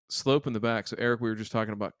the slope in the back, so Eric, we were just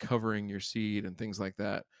talking about covering your seed and things like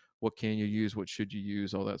that. What can you use? What should you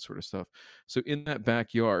use? All that sort of stuff. So in that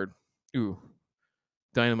backyard,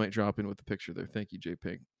 dynamite drop in with the picture there. Thank you, J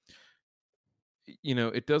Pig.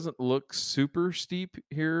 It doesn't look super steep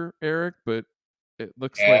here, Eric, but it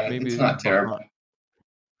looks like maybe it's not terrible.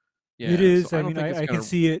 Yeah, it is. so I mean, I can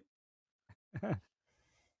see it.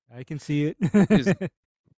 I can see it.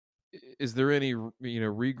 Is there any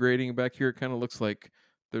regrading back here? It kind of looks like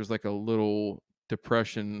there's like a little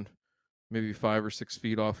depression, maybe 5 or 6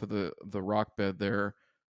 feet off of the rock bed there,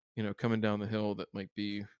 coming down the hill, that might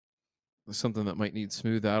be something that might need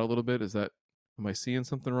smoothed out a little bit. Am I seeing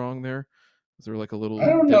something wrong there? Is there like a little I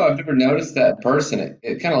don't dip? know. I've never noticed that in person.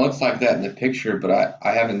 It kind of looks like that in the picture, but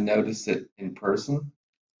I haven't noticed it in person.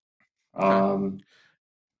 Okay.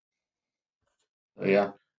 So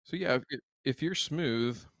yeah. So yeah, if you're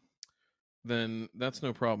smooth, then that's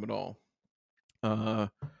no problem at all.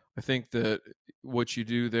 I think that what you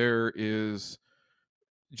do there is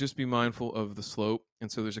just be mindful of the slope.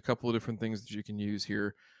 And so there's a couple of different things that you can use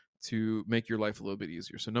here to make your life a little bit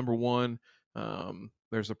easier. So number one,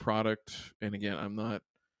 there's a product, and again, I'm not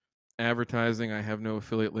advertising. I have no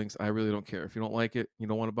affiliate links. I really don't care. If you don't like it, you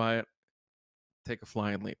don't want to buy it, take a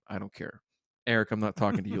flying leap. I don't care. Eric, I'm not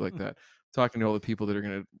talking to you like that. talking to all the people that are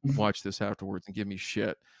going to watch this afterwards and give me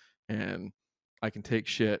shit. And I can take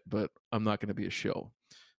shit, but I'm not going to be a shill.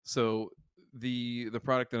 So the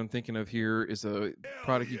product that I'm thinking of here is a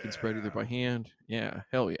product you can spread either by hand. Yeah,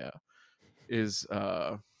 hell yeah. Is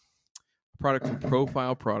a product from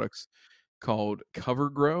Profile Products called Cover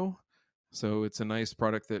Grow. So it's a nice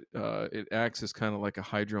product that it acts as kind of like a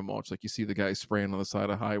hydro mulch, like you see the guys spraying on the side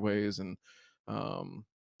of highways and um,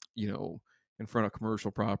 in front of commercial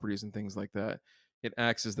properties and things like that. It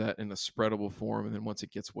acts as that in a spreadable form, and then once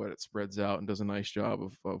it gets wet, it spreads out and does a nice job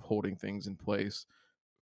of holding things in place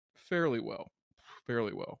fairly well.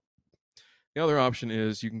 Fairly well. The other option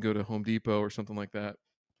is you can go to Home Depot or something like that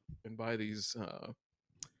and buy these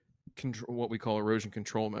what we call erosion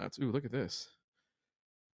control mats. Ooh, look at this.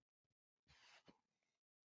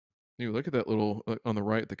 Ooh, look at that little on the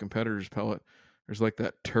right, the competitor's pellet. There's like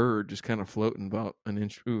that turd just kind of floating about an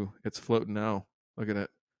inch. Ooh, it's floating now. Look at it.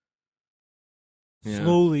 Yeah.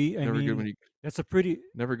 Slowly. I Never mean, good when you that's a pretty.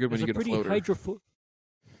 never good when That's you a get a pretty floater.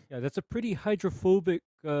 Yeah, that's a pretty hydrophobic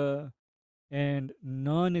and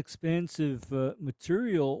non-expansive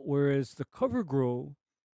material, whereas the cover grow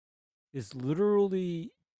is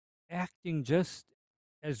literally acting just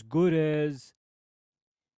as good as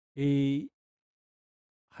a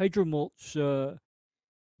hydromulch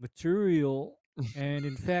material, and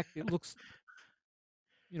in fact, it looks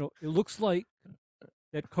like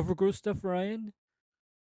that cover grow stuff, Ryan,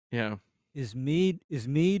 Yeah. is made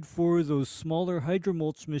for those smaller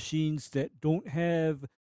hydromulch machines that don't have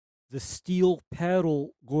the steel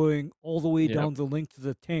paddle going all the way Yep. down the length of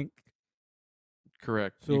the tank.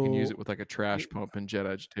 Correct. You can use So it with like a trash pump and jet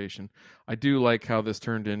agitation. I do like how this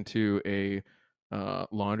turned into a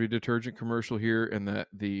laundry detergent commercial here, and that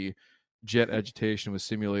the jet agitation was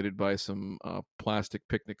simulated by some plastic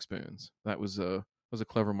picnic spoons. That was a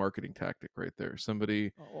clever marketing tactic right there.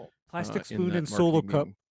 Somebody plastic in spoon that and solo marketing cup.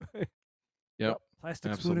 meeting. Yep, Yep,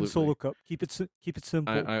 plastic spoon and absolutely. solo cup. Keep it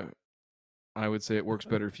simple. I I would say it works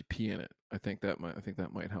better if you pee in it. I think that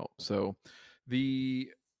might help. So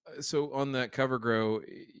the so on that cover grow,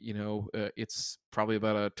 it's probably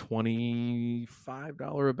about a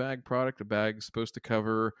 $25 a bag product. A bag's supposed to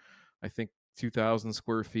cover, I think, 2,000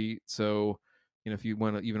 square feet. So if you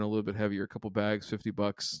went even a little bit heavier, a couple bags,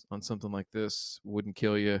 $50 on something like this wouldn't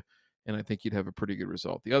kill you, and I think you'd have a pretty good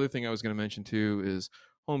result. The other thing I was going to mention too is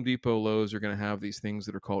Home Depot, Lowe's are going to have these things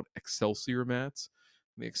that are called Excelsior mats.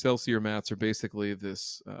 The Excelsior mats are basically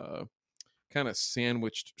this kind of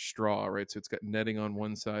sandwiched straw, right? So it's got netting on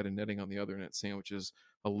one side and netting on the other, and it sandwiches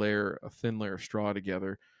a thin layer of straw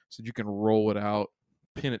together, so you can roll it out,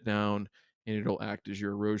 pin it down, and it'll act as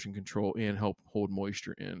your erosion control and help hold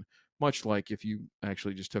moisture in. Much like if you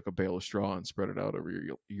actually just took a bale of straw and spread it out over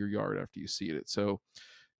your yard after you seed it. So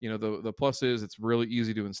the plus is it's really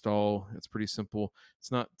easy to install. It's pretty simple.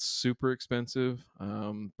 It's not super expensive,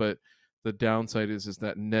 but the downside is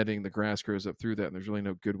that netting, the grass grows up through that, and there's really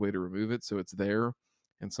no good way to remove it, so it's there.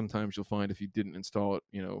 And sometimes you'll find if you didn't install it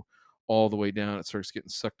all the way down, it starts getting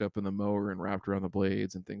sucked up in the mower and wrapped around the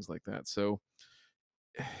blades and things like that. So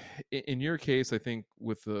in your case, I think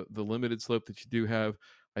with the limited slope that you do have,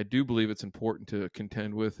 I do believe it's important to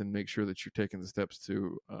contend with and make sure that you're taking the steps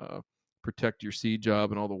to protect your seed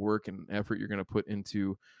job and all the work and effort you're going to put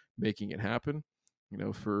into making it happen.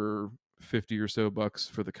 For 50 or so bucks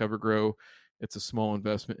for the cover grow, it's a small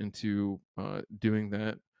investment into doing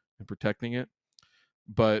that and protecting it.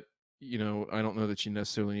 But I don't know that you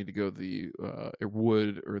necessarily need to go the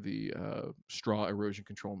wood or the straw erosion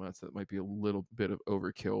control mats. That might be a little bit of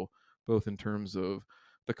overkill, both in terms of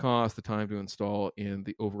the cost, the time to install, and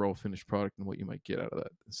the overall finished product and what you might get out of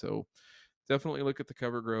that. So definitely look at the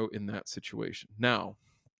cover grow in that situation. Now,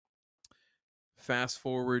 fast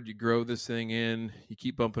forward, you grow this thing in, you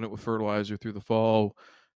keep bumping it with fertilizer through the fall.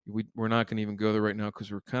 We're not going to even go there right now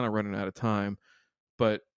because we're kind of running out of time.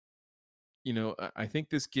 But I think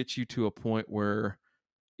this gets you to a point where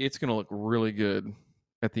it's going to look really good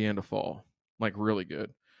at the end of fall, like really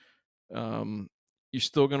good. You're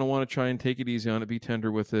still going to want to try and take it easy on it, be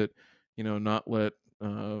tender with it, not let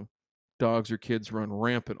dogs or kids run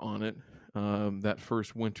rampant on it that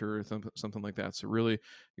first winter or something like that. So really,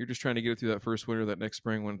 you're just trying to get it through that first winter. That next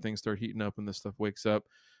spring, when things start heating up and this stuff wakes up,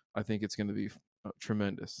 I think it's going to be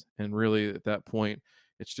tremendous. And really, at that point,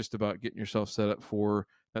 it's just about getting yourself set up for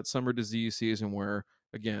that summer disease season where,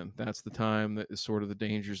 again, that's the time that is sort of the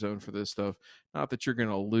danger zone for this stuff. Not that you're going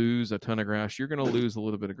to lose a ton of grass. You're going to lose a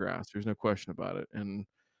little bit of grass. There's no question about it. And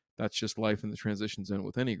that's just life in the transition zone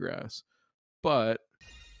with any grass. But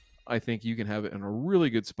I think you can have it in a really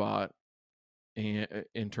good spot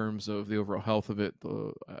in terms of the overall health of it,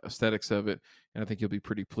 the aesthetics of it, and I think you'll be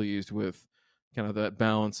pretty pleased with kind of that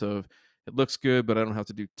balance of it looks good, but I don't have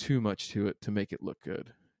to do too much to it to make it look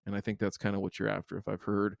good. And I think that's kind of what you're after, if I've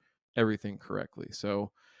heard everything correctly.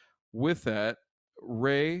 So with that,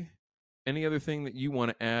 Ray, any other thing that you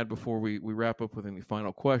want to add before we wrap up with any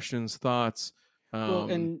final questions, thoughts? Well,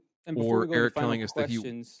 and before Or we go to Erik final telling us that he.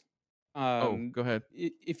 questions, Oh, go ahead.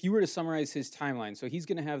 if you were to summarize his timeline, so he's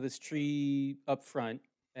going to have this tree up front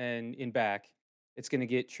and in back. It's going to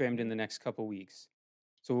get trimmed in the next couple weeks.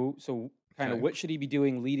 So kind of Okay. what should he be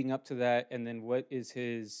doing leading up to that, and then what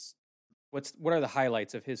are the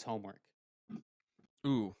highlights of his homework?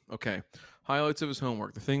 Ooh, okay. Highlights of his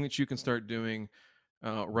homework. The thing that you can start doing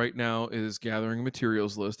right now is gathering a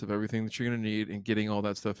materials list of everything that you're going to need and getting all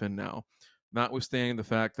that stuff in now. Notwithstanding the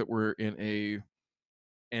fact that we're in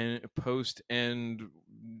a post-end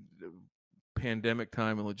pandemic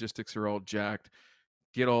time and logistics are all jacked,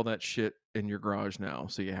 get all that shit in your garage now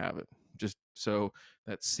so you have it. Just so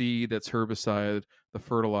that seed, that's herbicide, the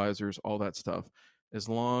fertilizers, all that stuff. As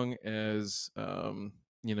long as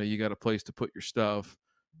you got a place to put your stuff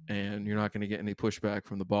and you're not going to get any pushback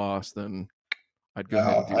from the boss, then I'd go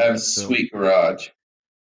ahead and do I have a that. So sweet garage.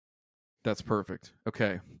 that's perfect.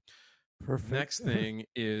 Okay. Perfect. Next thing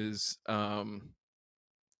is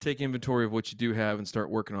take inventory of what you do have and start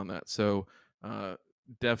working on that. So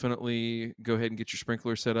definitely go ahead and get your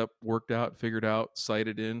sprinkler set up, worked out, figured out,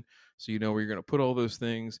 sighted in, so you know where you're going to put all those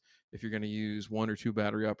things. If you're going to use 1 or 2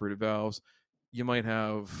 battery operated valves, you might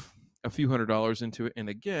have a few $100s into it. And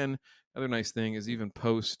again, another nice thing is even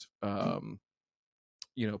post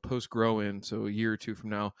post grow in, so a year or two from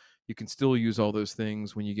now, you can still use all those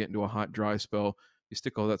things when you get into a hot dry spell. You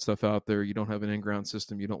stick all that stuff out there. You don't have an in-ground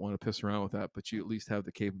system, you don't want to piss around with that, but you at least have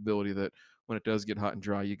the capability that when it does get hot and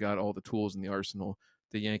dry, you got all the tools in the arsenal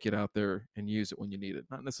to yank it out there and use it when you need it.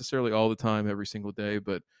 Not necessarily all the time every single day,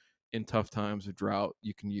 but in tough times of drought,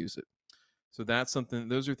 you can use it. So that's something,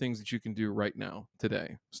 those are things that you can do right now,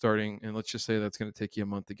 today, starting, and let's just say that's going to take you a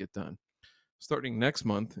month to get done. Starting next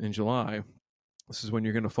month in July, this is when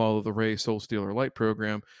you're going to follow the Ray Soul Stealer Light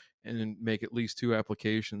program and make at least 2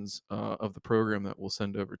 applications of the program that we'll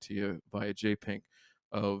send over to you via JPink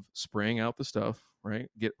of spraying out the stuff, right?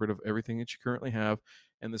 Get rid of everything that you currently have.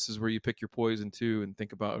 And this is where you pick your poison too and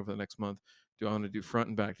think about over the next month, do I want to do front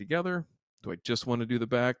and back together? Do I just want to do the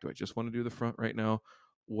back? Do I just want to do the front right now?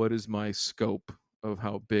 What is my scope of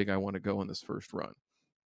how big I want to go in this first run?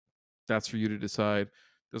 That's for you to decide.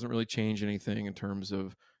 Doesn't really change anything in terms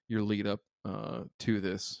of your lead up to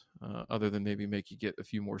this, other than maybe make you get a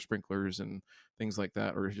few more sprinklers and things like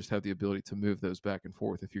that, or just have the ability to move those back and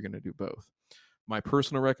forth if you're going to do both. My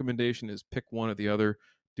personal recommendation is pick one or the other.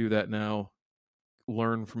 Do that now.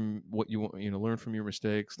 Learn from what you want, learn from your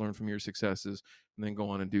mistakes, learn from your successes, and then go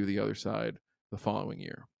on and do the other side the following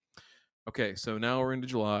year. Okay, so now we're into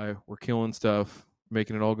July. We're killing stuff,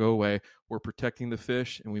 making it all go away. We're protecting the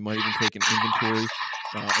fish, and we might even take an inventory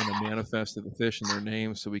and a manifest of the fish and their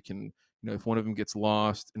names, so we can, if one of them gets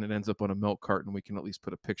lost and it ends up on a milk carton, we can at least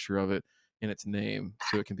put a picture of it in its name,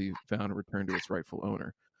 so it can be found and returned to its rightful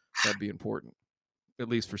owner. That'd be important, at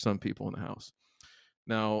least for some people in the house.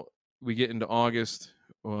 Now we get into August.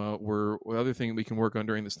 The other thing we can work on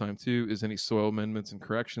during this time too is any soil amendments and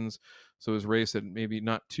corrections. So as Ray said, maybe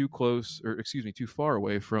not too close, or excuse me, too far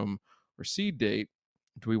away from our seed date.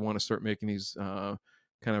 Do we want to start making these kind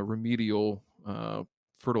of remedial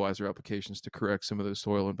fertilizer applications to correct some of those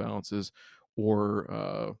soil imbalances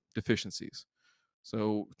or deficiencies?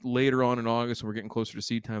 So later on in August, when we're getting closer to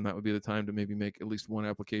seed time, that would be the time to maybe make at least one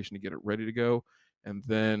application to get it ready to go. And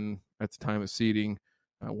then at the time of seeding,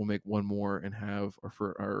 we'll make one more and have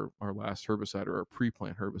our last herbicide or our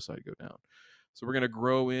pre-plant herbicide go down. So we're going to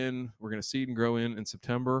grow in, we're going to seed and grow in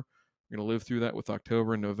September. We're going to live through that with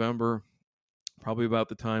October and November. Probably about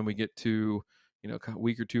the time we get to, a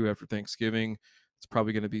week or two after Thanksgiving, it's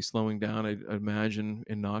probably going to be slowing down, I'd imagine,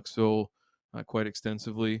 in Knoxville quite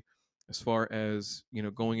extensively. As far as,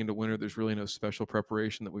 going into winter, there's really no special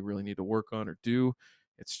preparation that we really need to work on or do.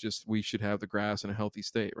 It's just we should have the grass in a healthy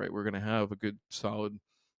state, right? We're going to have a good solid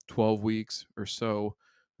 12 weeks or so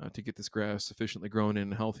to get this grass sufficiently grown in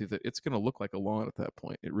and healthy that it's going to look like a lawn at that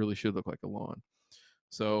point. It really should look like a lawn.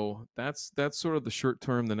 So that's sort of the short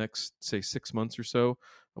term, the next, say, 6 months or so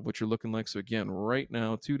of what you're looking like. So again, right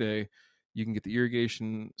now, today, you can get the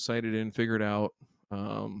irrigation sited in, figured out,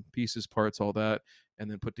 pieces, parts, all that,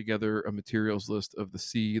 and then put together a materials list of the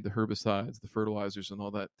seed, the herbicides, the fertilizers, and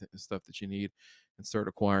all that stuff that you need, and start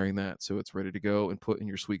acquiring that so it's ready to go and put in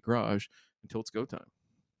your sweet garage until it's go time.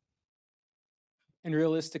 And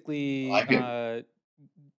realistically, I like it.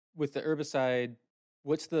 with the herbicide,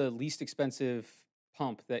 what's the least expensive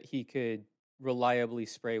pump that he could reliably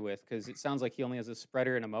spray with? Because it sounds like he only has a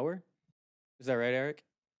spreader and a mower. Is that right, Eric?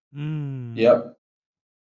 Yep.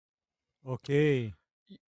 Okay.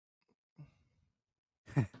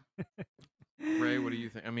 Ray, what do you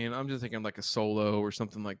think? I mean, I'm just thinking like a solo or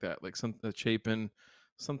something like that, like a Chapin,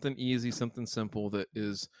 something easy, something simple that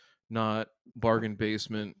is not bargain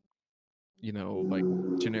basement, like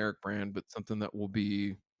generic brand, but something that will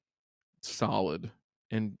be solid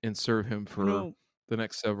and serve him for the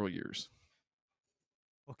next several years.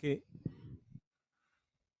 Okay.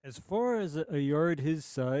 As far as a yard his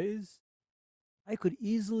size, I could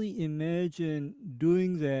easily imagine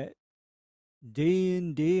doing that day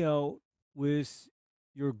in, day out with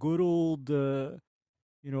your good old,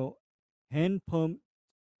 hand pump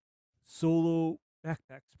solo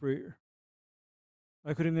backpack sprayer.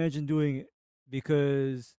 I could imagine doing it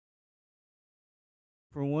because,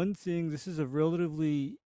 for one thing, this is a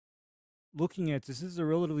relatively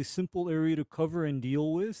simple area to cover and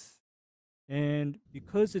deal with. And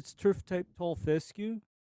because it's turf type tall fescue,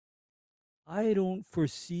 I don't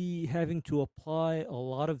foresee having to apply a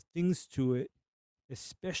lot of things to it,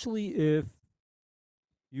 especially if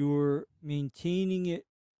you're maintaining it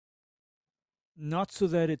not so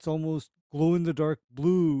that it's almost glow in the dark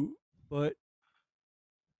blue, but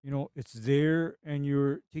it's there and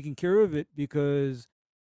you're taking care of it because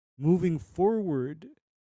moving forward,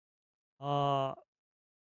 uh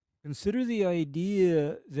consider the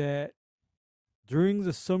idea that during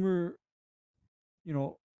the summer,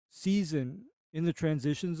 season in the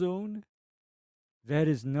transition zone, that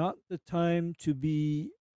is not the time to be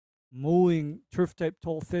mowing turf type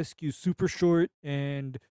tall fescue super short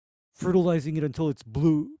and fertilizing it until it's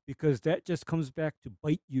blue, because that just comes back to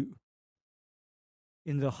bite you.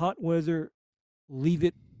 In the hot weather, leave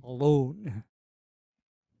it alone.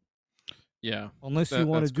 Yeah, Unless you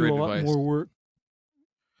want to that's do a great lot advice. more work.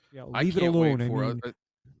 Yeah, I leave it can't alone. wait I for mean,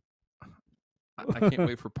 I can't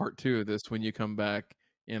wait for part 2 of this when you come back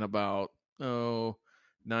in about 9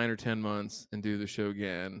 or 10 months and do the show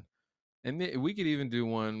again. And we could even do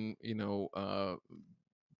one,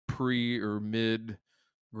 pre or mid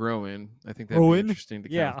growing. I think that'd be Rowan. interesting to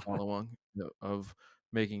kind Yeah. of follow along, of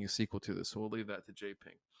making a sequel to this. So we'll leave that to J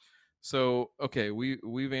Pink. So okay,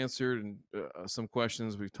 we've answered some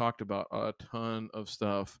questions. We've talked about a ton of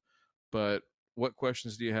stuff, but what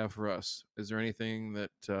questions do you have for us? Is there anything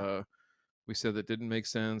that we said that didn't make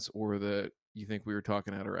sense, or that you think we were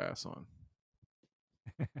talking out our ass on?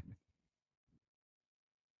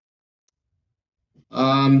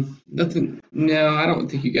 Nothing. No, I don't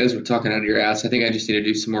think you guys were talking out of your ass. I think I just need to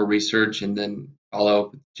do some more research and then follow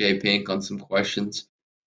up with J Pink on some questions.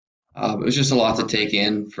 It was just a lot to take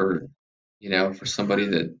in for somebody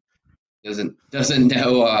that doesn't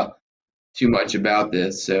know too much about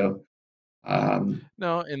this. So,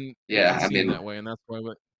 No, and it yeah, can I seem mean, that way, and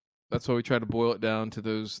that's why we try to boil it down to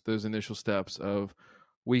those initial steps of,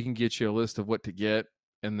 we can get you a list of what to get,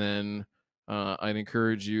 and then I'd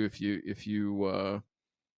encourage you, if you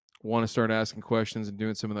want to start asking questions and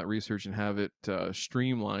doing some of that research and have it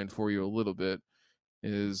streamlined for you a little bit,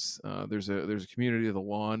 is there's a community of the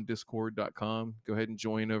lawndiscord.com. Go ahead and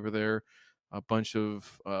join over there. A bunch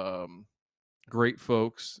of great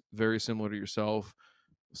folks, very similar to yourself,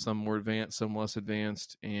 some more advanced, some less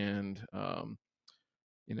advanced, and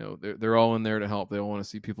they're all in there to help. They all want to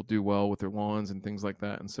see people do well with their lawns and things like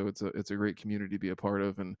that, and so it's a great community to be a part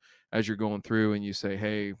of. And as you're going through and you say,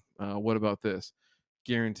 hey, what about this,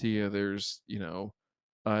 guarantee you there's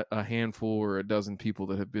a handful or a dozen people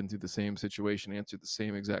that have been through the same situation, answered the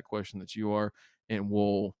same exact question that you are, and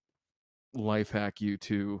will life hack you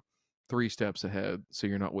to 3 steps ahead, so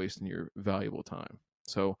you're not wasting your valuable time.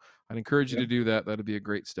 So I'd encourage you to yep, do that. That'd be a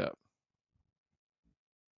great step.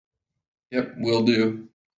 yep, will do.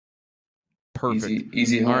 Perfect.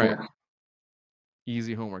 Easy All right. homework.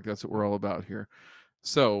 Easy homework. That's what we're all about here.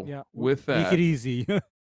 So Yeah. with Make it that, easy.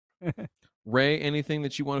 Ray, anything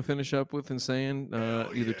that you want to finish up with and saying,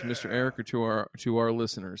 either to Mr. Eric or to our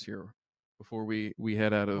listeners here before we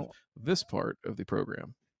head out of this part of the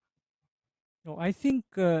program? No, I think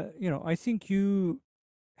I think you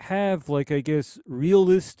have, like, I guess,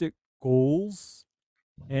 realistic goals,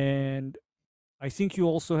 and I think you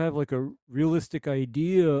also have like a realistic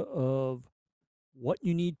idea of what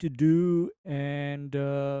you need to do, and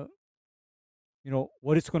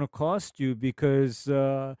what it's going to cost you, because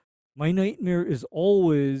my nightmare is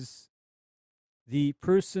always the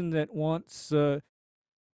person that wants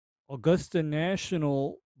Augusta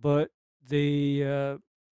National, but they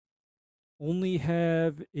only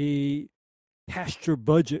have a pasture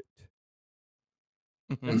budget.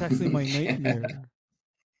 That's actually my nightmare.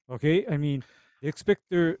 Okay, I mean, they expect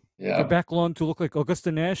their Yeah. back lawn to look like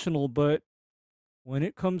Augusta National, but when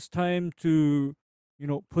it comes time to,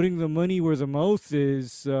 putting the money where the mouth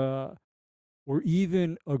is, or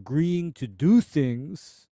even agreeing to do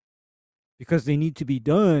things because they need to be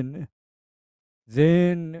done,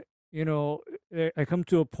 then, I come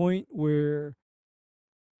to a point where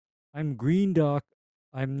I'm Green Doc,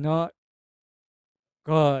 I'm not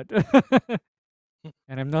God,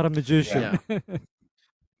 and I'm not a magician. Yeah.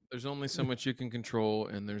 There's only so much you can control,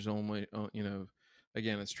 and there's only,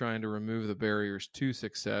 again, it's trying to remove the barriers to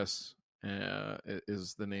success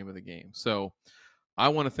is the name of the game. So I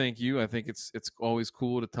want to thank you. I think it's always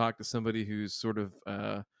cool to talk to somebody who's sort of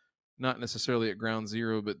not necessarily at ground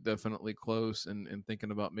zero, but definitely close and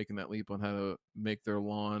thinking about making that leap on how to make their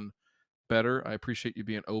lawn better. I appreciate you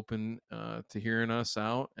being open to hearing us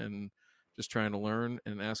out and just trying to learn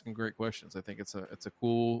and asking great questions. I think it's a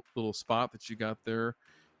cool little spot that you got there.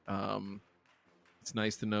 It's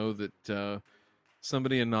nice to know that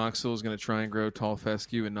somebody in Knoxville is going to try and grow tall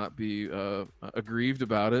fescue and not be aggrieved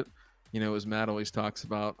about it. As Matt always talks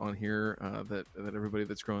about on here, that everybody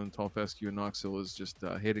that's growing tall fescue in Knoxville is just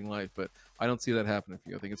hating life. But I don't see that happening for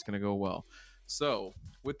you. I think it's going to go well. So,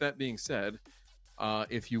 with that being said,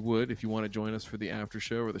 if you want to join us for the after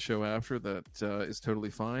show or the show after, that is totally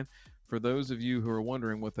fine. For those of you who are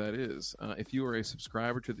wondering what that is, if you are a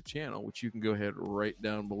subscriber to the channel, which you can go ahead right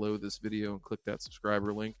down below this video and click that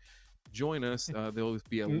subscriber link, join us. There'll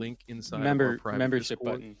be a link inside of our private membership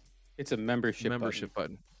Discord. button. It's a membership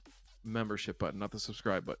button. Membership button, not the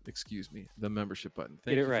subscribe button. Excuse me, the membership button.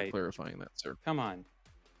 Get it you right. for clarifying that, sir. Come on.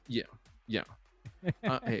 Yeah.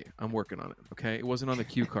 Hey, I'm working on it. Okay, it wasn't on the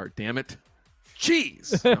cue card. Damn it.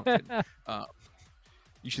 Jeez. No, I'm kidding.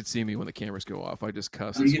 You should see me when the cameras go off. I just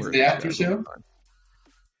cuss. When you get to the after show?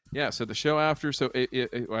 Yeah, so the show after. So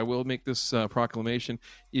I will make this proclamation.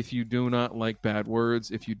 If you do not like bad words,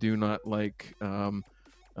 if you do not like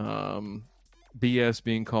BS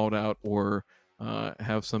being called out, or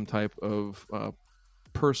have some type of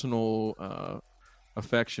personal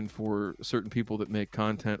affection for certain people that make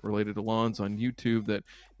content related to lawns on YouTube that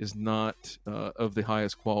is not of the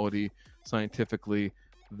highest quality scientifically,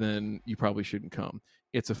 then you probably shouldn't come.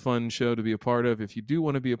 It's a fun show to be a part of. If you do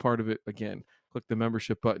want to be a part of it, again, click the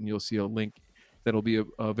membership button. You'll see a link that'll be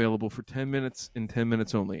available for 10 minutes and 10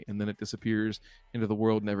 minutes only, and then it disappears into the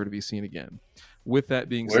world, never to be seen again. With that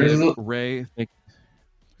being said, Ray,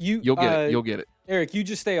 you'll get it. You'll get it. Eric, you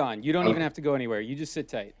just stay on. You don't even have to go anywhere. You just sit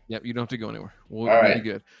tight. Yep, you don't have to go anywhere. We'll be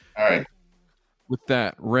good. All right. With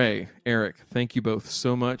that, Ray, Eric, thank you both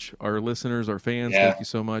so much. Our listeners, our fans, thank you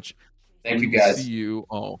so much. Thank you, guys. See you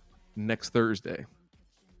all next Thursday.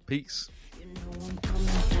 Peace.